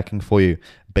are working for you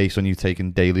based on you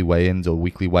taking daily weigh-ins or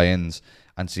weekly weigh-ins,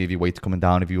 and see if your weight's coming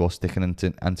down, if you are sticking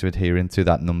into adhering to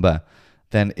that number.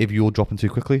 Then if you're dropping too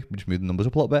quickly, we just move the numbers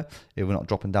up a little bit. If we're not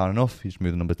dropping down enough, you just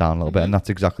move the numbers down a little bit. And that's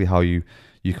exactly how you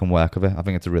can work with it. I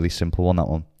think it's a really simple one, that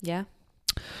one. Yeah.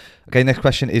 Okay, next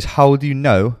question is, how do you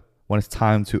know when it's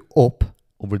time to up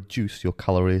or reduce your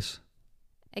calories?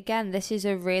 Again, this is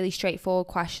a really straightforward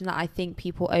question that I think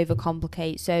people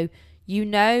overcomplicate. So you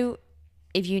know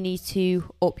if you need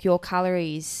to up your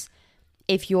calories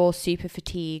if you're super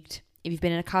fatigued, if you've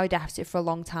been in a calorie deficit for a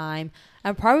long time,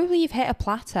 and probably you've hit a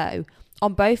plateau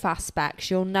on both aspects.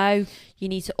 You'll know you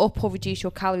need to up or reduce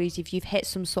your calories if you've hit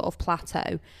some sort of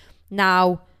plateau.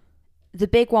 Now, the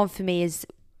big one for me is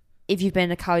if you've been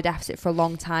in a calorie deficit for a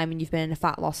long time and you've been in a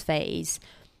fat loss phase,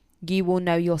 you will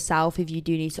know yourself if you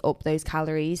do need to up those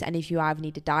calories. And if you either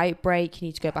need a diet break, you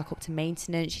need to go back up to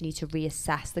maintenance, you need to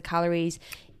reassess the calories.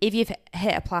 If you've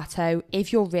hit a plateau,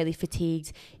 if you're really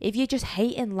fatigued, if you're just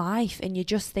hating life and you're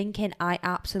just thinking, I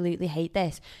absolutely hate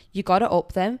this, you got to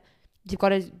up them. You've got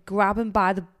to grab them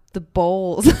by the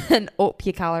balls and up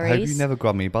your calories. I hope you never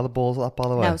grab me by the balls like that, by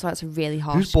the way. No, so that's a really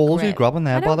harsh Whose balls grip. are you grabbing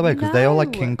there, by the way? Because they are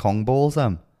like King Kong balls,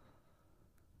 them.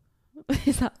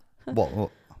 Is that...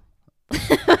 What?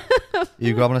 Are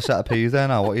you grabbing a set of peas there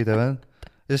now? What are you doing?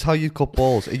 This is how you cut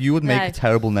balls. You would make a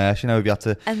terrible nurse, you know, if you had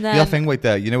to... And then, that thing right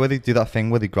there, you know where they do that thing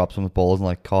where they grab someone's balls and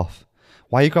like cough?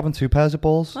 Why are you grabbing two pairs of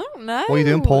balls? I don't know. What are you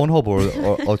doing, Pornhub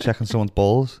or checking someone's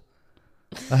balls?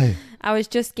 Hey. I was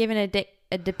just giving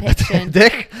a depiction.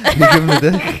 Dick? You're giving a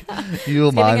dick?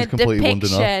 Your mind's completely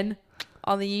wandering off. Depiction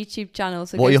on the YouTube channel.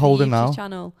 So what are you holding YouTube now?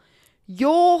 Channel.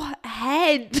 Your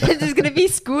head is going to be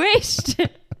squished.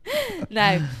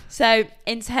 No. So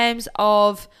in terms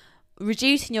of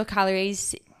reducing your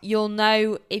calories, you'll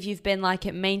know if you've been like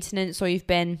at maintenance or you've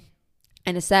been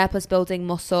in a surplus building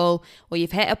muscle, or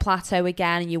you've hit a plateau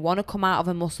again and you want to come out of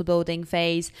a muscle building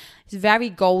phase. It's very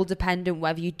goal dependent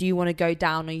whether you do want to go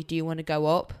down or you do want to go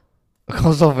up. I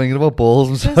can't stop thinking about balls.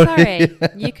 I'm so sorry.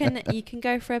 You can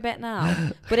go for a bit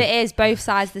now, but it is both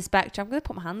sides of the spectrum. I'm going to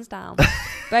put my hands down.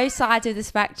 Both sides of the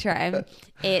spectrum.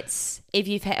 It's if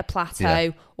you've hit a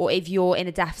plateau or if you're in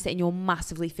a deficit and you're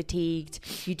massively fatigued,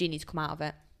 you do need to come out of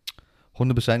it.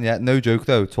 100%. Yeah, no joke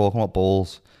though. Talking about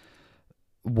balls,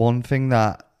 one thing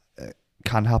that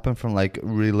can happen from like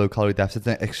really low calorie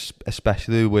deficits,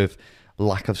 especially with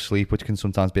lack of sleep, which can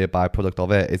sometimes be a byproduct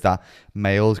of it, is that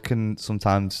males can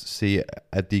sometimes see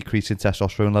a decrease in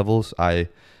testosterone levels. I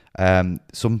think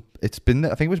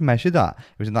it was measured that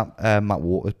it was in that Matt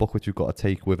Waters book, which you've got to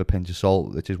take with a pinch of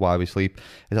salt, which is why we sleep,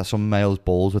 is that some males'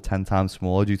 balls were 10 times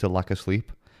smaller due to lack of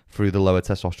sleep through the lower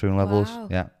testosterone levels. Wow.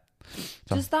 Yeah.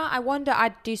 So. Does that, I wonder,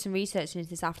 I'd do some research into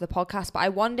this after the podcast, but I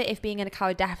wonder if being in a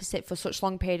calorie deficit for such a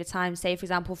long period of time, say for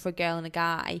example for a girl and a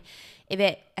guy, if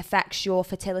it affects your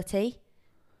fertility.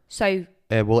 So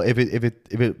well, if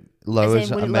it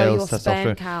lowers a male's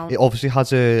testosterone, it obviously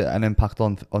has an impact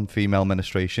on female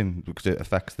menstruation because it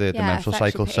affects the menstrual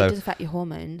cycle. So it does affect your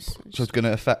hormones. So it's going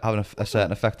to have a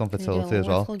certain effect on fertility as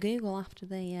well. Google after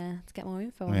to get more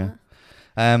info on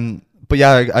that. But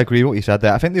yeah, I agree with what you said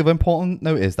there. I think the other important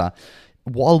note is that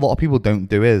what a lot of people don't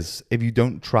do is, if you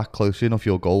don't track closely enough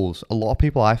your goals, a lot of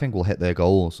people I think will hit their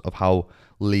goals of how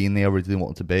lean they originally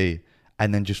want to be,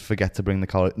 and then just forget to bring the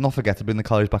calories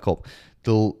back up.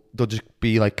 They'll just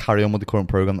be like carry on with the current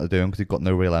program that they're doing because they've got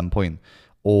no real end point,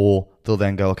 or they'll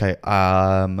then go, okay,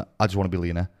 I just want to be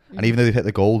leaner. Mm-hmm. And even though they've hit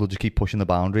the goal, they'll just keep pushing the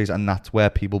boundaries, and that's where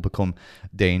people become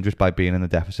dangerous by being in a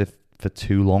deficit for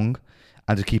too long.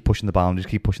 And just keep pushing the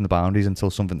boundaries until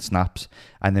something snaps.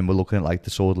 And then we're looking at like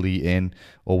disorderly eating,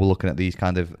 or we're looking at these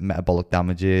kind of metabolic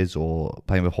damages, or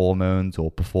playing with hormones or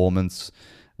performance,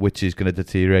 which is going to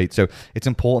deteriorate. So it's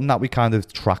important that we kind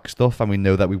of track stuff and we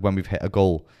know that when we've hit a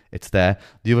goal, it's there.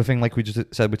 The other thing, like we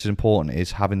just said, which is important,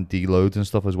 is having deloads and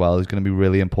stuff as well, is going to be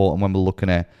really important when we're looking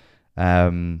at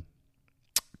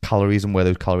calories and where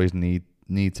those calories need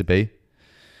to be.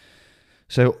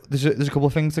 So there's a couple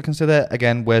of things to consider.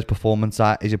 Again, where's performance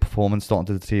at? Is your performance starting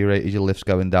to deteriorate? Is your lifts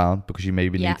going down because you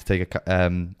maybe need to take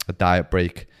a diet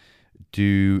break?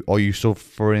 Are you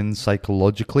suffering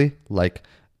psychologically? Like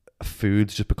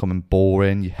food's just becoming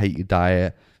boring. You hate your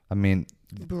diet. I mean,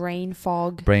 brain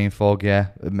fog. Yeah.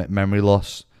 Memory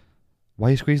loss. Why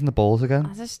are you squeezing the balls again?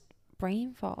 I just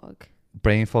brain fog.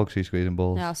 Brain fog, so you're squeezing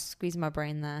balls. No, I was squeezing my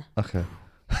brain there. Okay.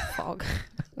 Fog.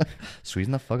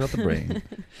 Squeezing the fuck out the brain.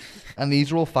 And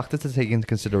these are all factors to take into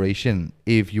consideration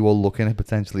if you are looking at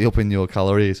potentially upping your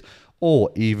calories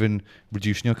or even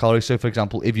reducing your calories. So, for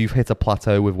example, if you've hit a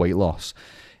plateau with weight loss,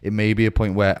 it may be a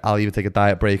point where I'll either take a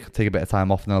diet break, take a bit of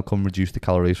time off, and then I'll come reduce the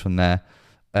calories from there.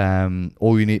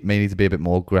 Or you may need to be a bit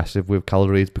more aggressive with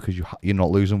calories because you're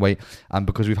not losing weight, and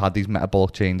because we've had these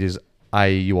metabolic changes,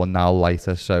 i.e. you are now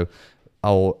lighter,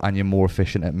 and you're more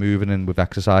efficient at moving, and with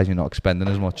exercise you're not expending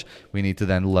as much. We need to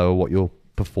then lower what your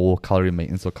before calorie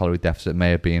maintenance or calorie deficit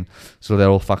may have been. So they're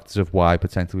all factors of why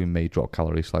potentially we may drop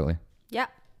calories slightly. Yeah.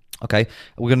 Okay,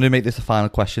 we're going to make this the final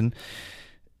question.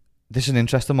 This is an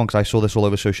interesting one because I saw this all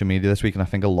over social media this week, and I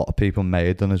think a lot of people may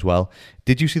have done as well.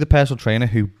 Did you see the personal trainer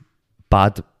who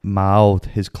bad-mouthed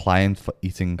his client for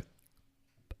eating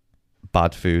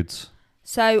bad foods?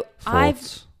 So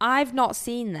I've not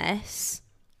seen this.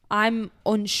 I'm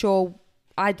unsure.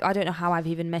 I don't know how I've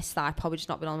even missed that. I've probably just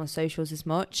not been on my socials as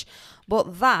much.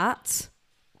 But that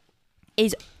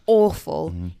is awful.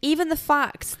 Mm-hmm. Even the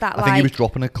fact that I think he was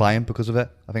dropping a client because of it.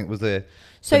 I think it was the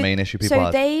main issue people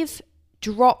had. So they've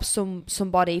dropped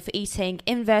somebody for eating,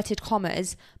 inverted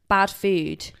commas, bad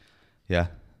food. Yeah.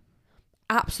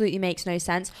 Absolutely makes no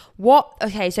sense.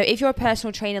 Okay, so if you're a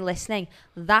personal trainer listening,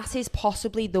 that is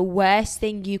possibly the worst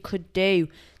thing you could do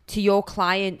to your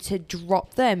client, to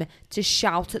drop them, to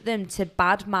shout at them, to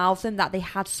badmouth them that they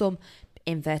had some,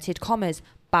 inverted commas,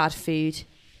 bad food.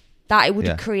 That it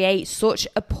would create such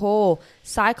a poor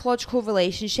psychological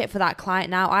relationship for that client.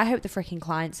 Now, I hope the freaking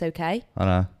client's okay. I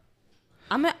know.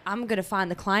 I'm going to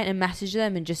find the client and message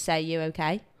them and just say, you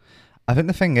okay? I think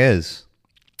the thing is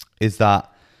that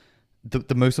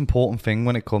the most important thing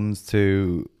when it comes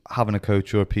to having a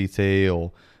coach or a PT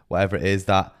or whatever it is,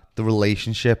 that the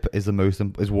relationship is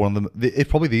it's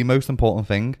probably the most important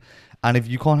thing. And if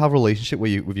you can't have a relationship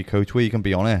with your coach where you can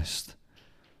be honest,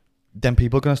 then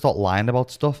people are going to start lying about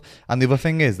stuff. And the other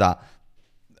thing is that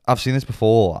I've seen this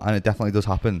before, and it definitely does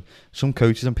happen. Some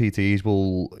coaches and PTs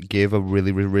will give a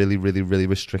really, really, really, really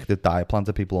restricted diet plan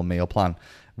to people, or meal plan,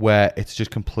 where it's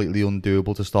just completely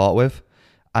undoable to start with,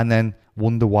 and then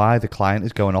wonder why the client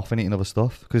is going off and eating other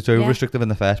stuff because it's over restrictive in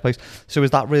the first place. So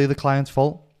is that really the client's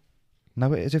fault?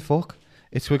 No, it is it fuck.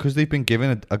 It's because they've been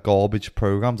given a garbage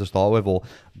program to start with, or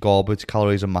garbage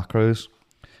calories and macros,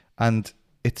 and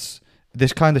it's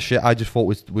this kind of shit I just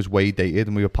thought was way dated,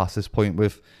 and we were past this point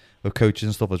with coaches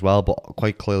and stuff as well, but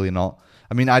quite clearly not.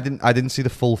 I mean, I didn't see the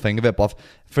full thing of it, but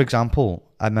for example,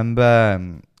 I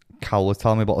remember Cal was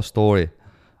telling me about a story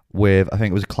with, I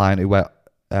think it was a client who went,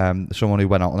 someone who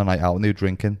went out on a night out and they were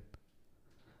drinking,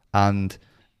 and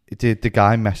the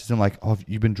guy messaged him like, "Oh, have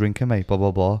you been drinking, mate? Blah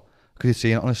blah blah," because he's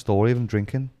seeing it on a story of him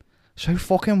drinking. So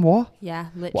fucking what? Yeah,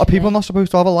 literally. What, are people not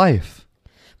supposed to have a life?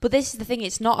 But this is the thing,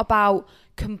 it's not about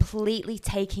completely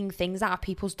taking things out of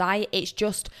people's diet. It's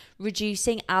just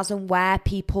reducing as and where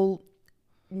people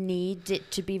need it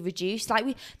to be reduced.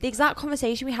 Like the exact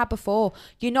conversation we had before,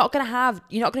 you're not going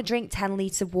to drink 10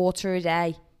 litres of water a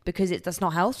day because that's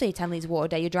not healthy. 10 litres of water a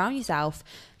day, you drown yourself.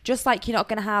 Just like you're not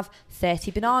going to have 30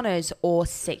 bananas or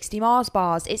 60 Mars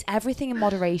bars. It's everything in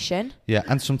moderation. Yeah,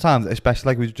 and sometimes,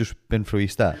 especially like we've just been through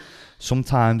Easter,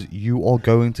 sometimes you are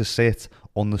going to sit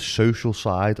on the social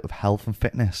side of health and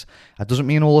fitness. That doesn't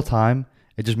mean all the time.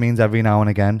 It just means every now and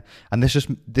again. And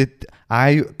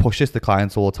I push this to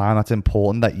clients all the time. That's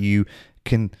important that you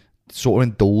can sort of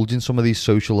indulge in some of these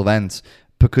social events,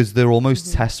 because they're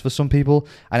almost tests for some people,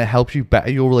 and it helps you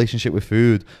better your relationship with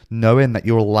food, knowing that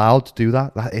you're allowed to do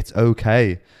that it's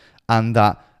okay, and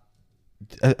that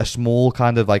a small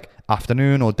kind of like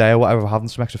afternoon or day or whatever having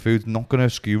some extra food is not going to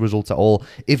skew results at all.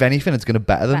 If anything, it's going to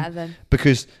better them,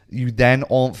 because you then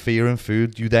aren't fearing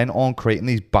food. You then aren't creating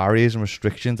these barriers and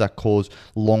restrictions that cause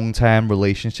long-term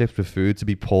relationships with food to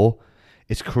be poor.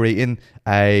 It's creating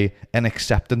an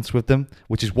acceptance with them,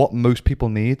 which is what most people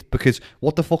need. Because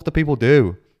what the fuck do people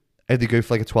do if they go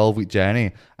for like a 12-week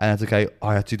journey and it's okay,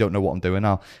 I actually don't know what I'm doing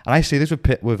now? And I see this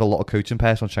with a lot of coaching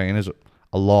personal trainers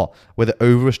a lot, where they're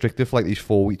over restrictive for like these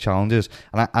 4-week challenges,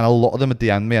 and a lot of them are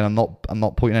DMing me, and I'm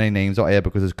not putting any names out here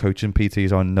because there's coaching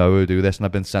PTs I know who do this, and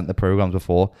I've been sent the programs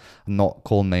before. I'm not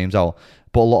calling names out,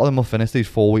 but a lot of them will finish these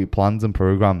 4-week plans and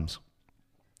programs.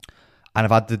 And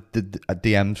I've had the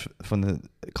DMs from the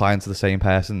clients of the same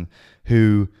person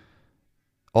who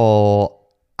are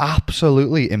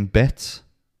absolutely in bits.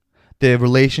 Their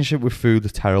relationship with food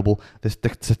is terrible. They're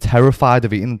terrified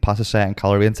of eating past a certain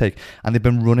calorie intake, and they've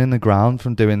been running the ground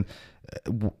from doing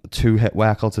 2 HIIT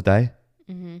workouts a day.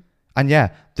 Mm-hmm. And yeah,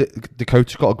 the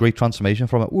coach got a great transformation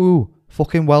from it. Woo,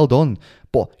 fucking well done.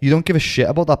 But you don't give a shit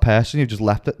about that person you've just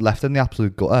left in the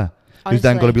absolute gutter. Honestly. Who's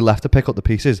then going to be left to pick up the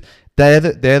pieces. They're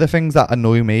the things that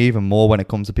annoy me even more when it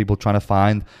comes to people trying to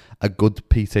find a good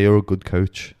PT or a good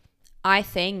coach. I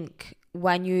think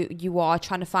when you are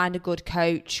trying to find a good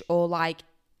coach or like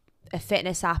a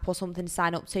fitness app or something to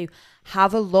sign up to,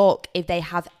 have a look if they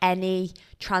have any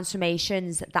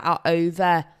transformations that are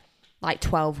over like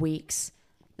 12 weeks.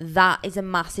 That is a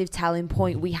massive telling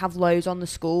point. We have loads on the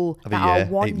school that are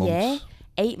 1 year,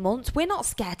 8 months. We're not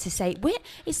scared to say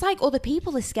it's like other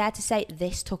people are scared to say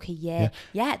this took a year.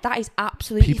 Yeah, that is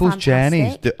absolutely people's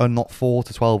fantastic. journeys are not 4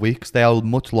 to 12 weeks. They are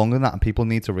much longer than that, and people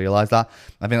need to realise that.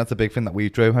 I think that's a big thing that we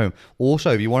drove home.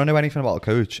 Also, if you want to know anything about a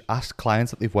coach, ask clients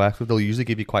that they've worked with. They'll usually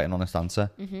give you quite an honest answer.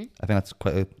 I think that's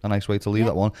quite a nice way to leave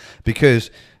that one.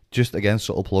 Because, just again,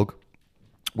 subtle plug,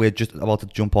 we're just about to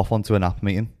jump off onto an app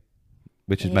meeting,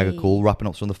 which is mega cool, wrapping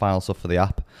up some of the final stuff for the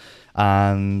app.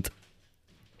 And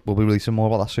we'll be releasing more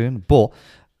about that soon. But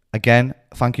again,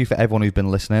 thank you for everyone who's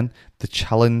been listening. The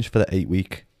challenge for the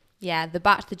 8-week. Yeah, the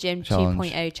Back to the Gym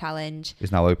 2.0 challenge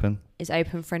is now open. Is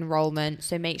open for enrollment.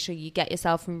 So make sure you get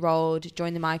yourself enrolled,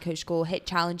 join the My Coach School, hit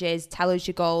challenges, tell us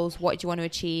your goals, what do you want to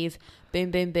achieve. Boom,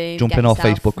 boom, boom. Jump in our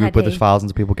Facebook group where there's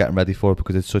thousands of people getting ready for it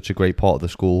because it's such a great part of the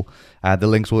school. The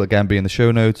links will again be in the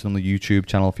show notes and on the YouTube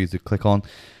channel for you to click on.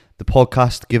 The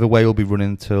podcast giveaway will be running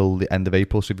until the end of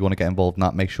April, so if you want to get involved in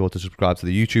that, make sure to subscribe to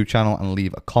the YouTube channel and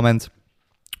leave a comment.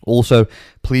 Also,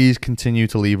 please continue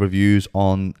to leave reviews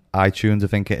on iTunes, I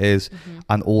think it is.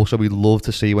 And also, we'd love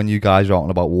to see when you guys are out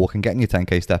and about walking, getting your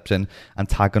 10K steps in and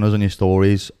tagging us on your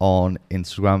stories on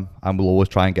Instagram. And we'll always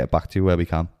try and get back to you where we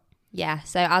can. Yeah,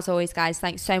 so as always, guys,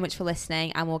 thanks so much for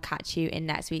listening and we'll catch you in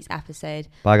next week's episode.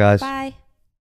 Bye, guys. Bye.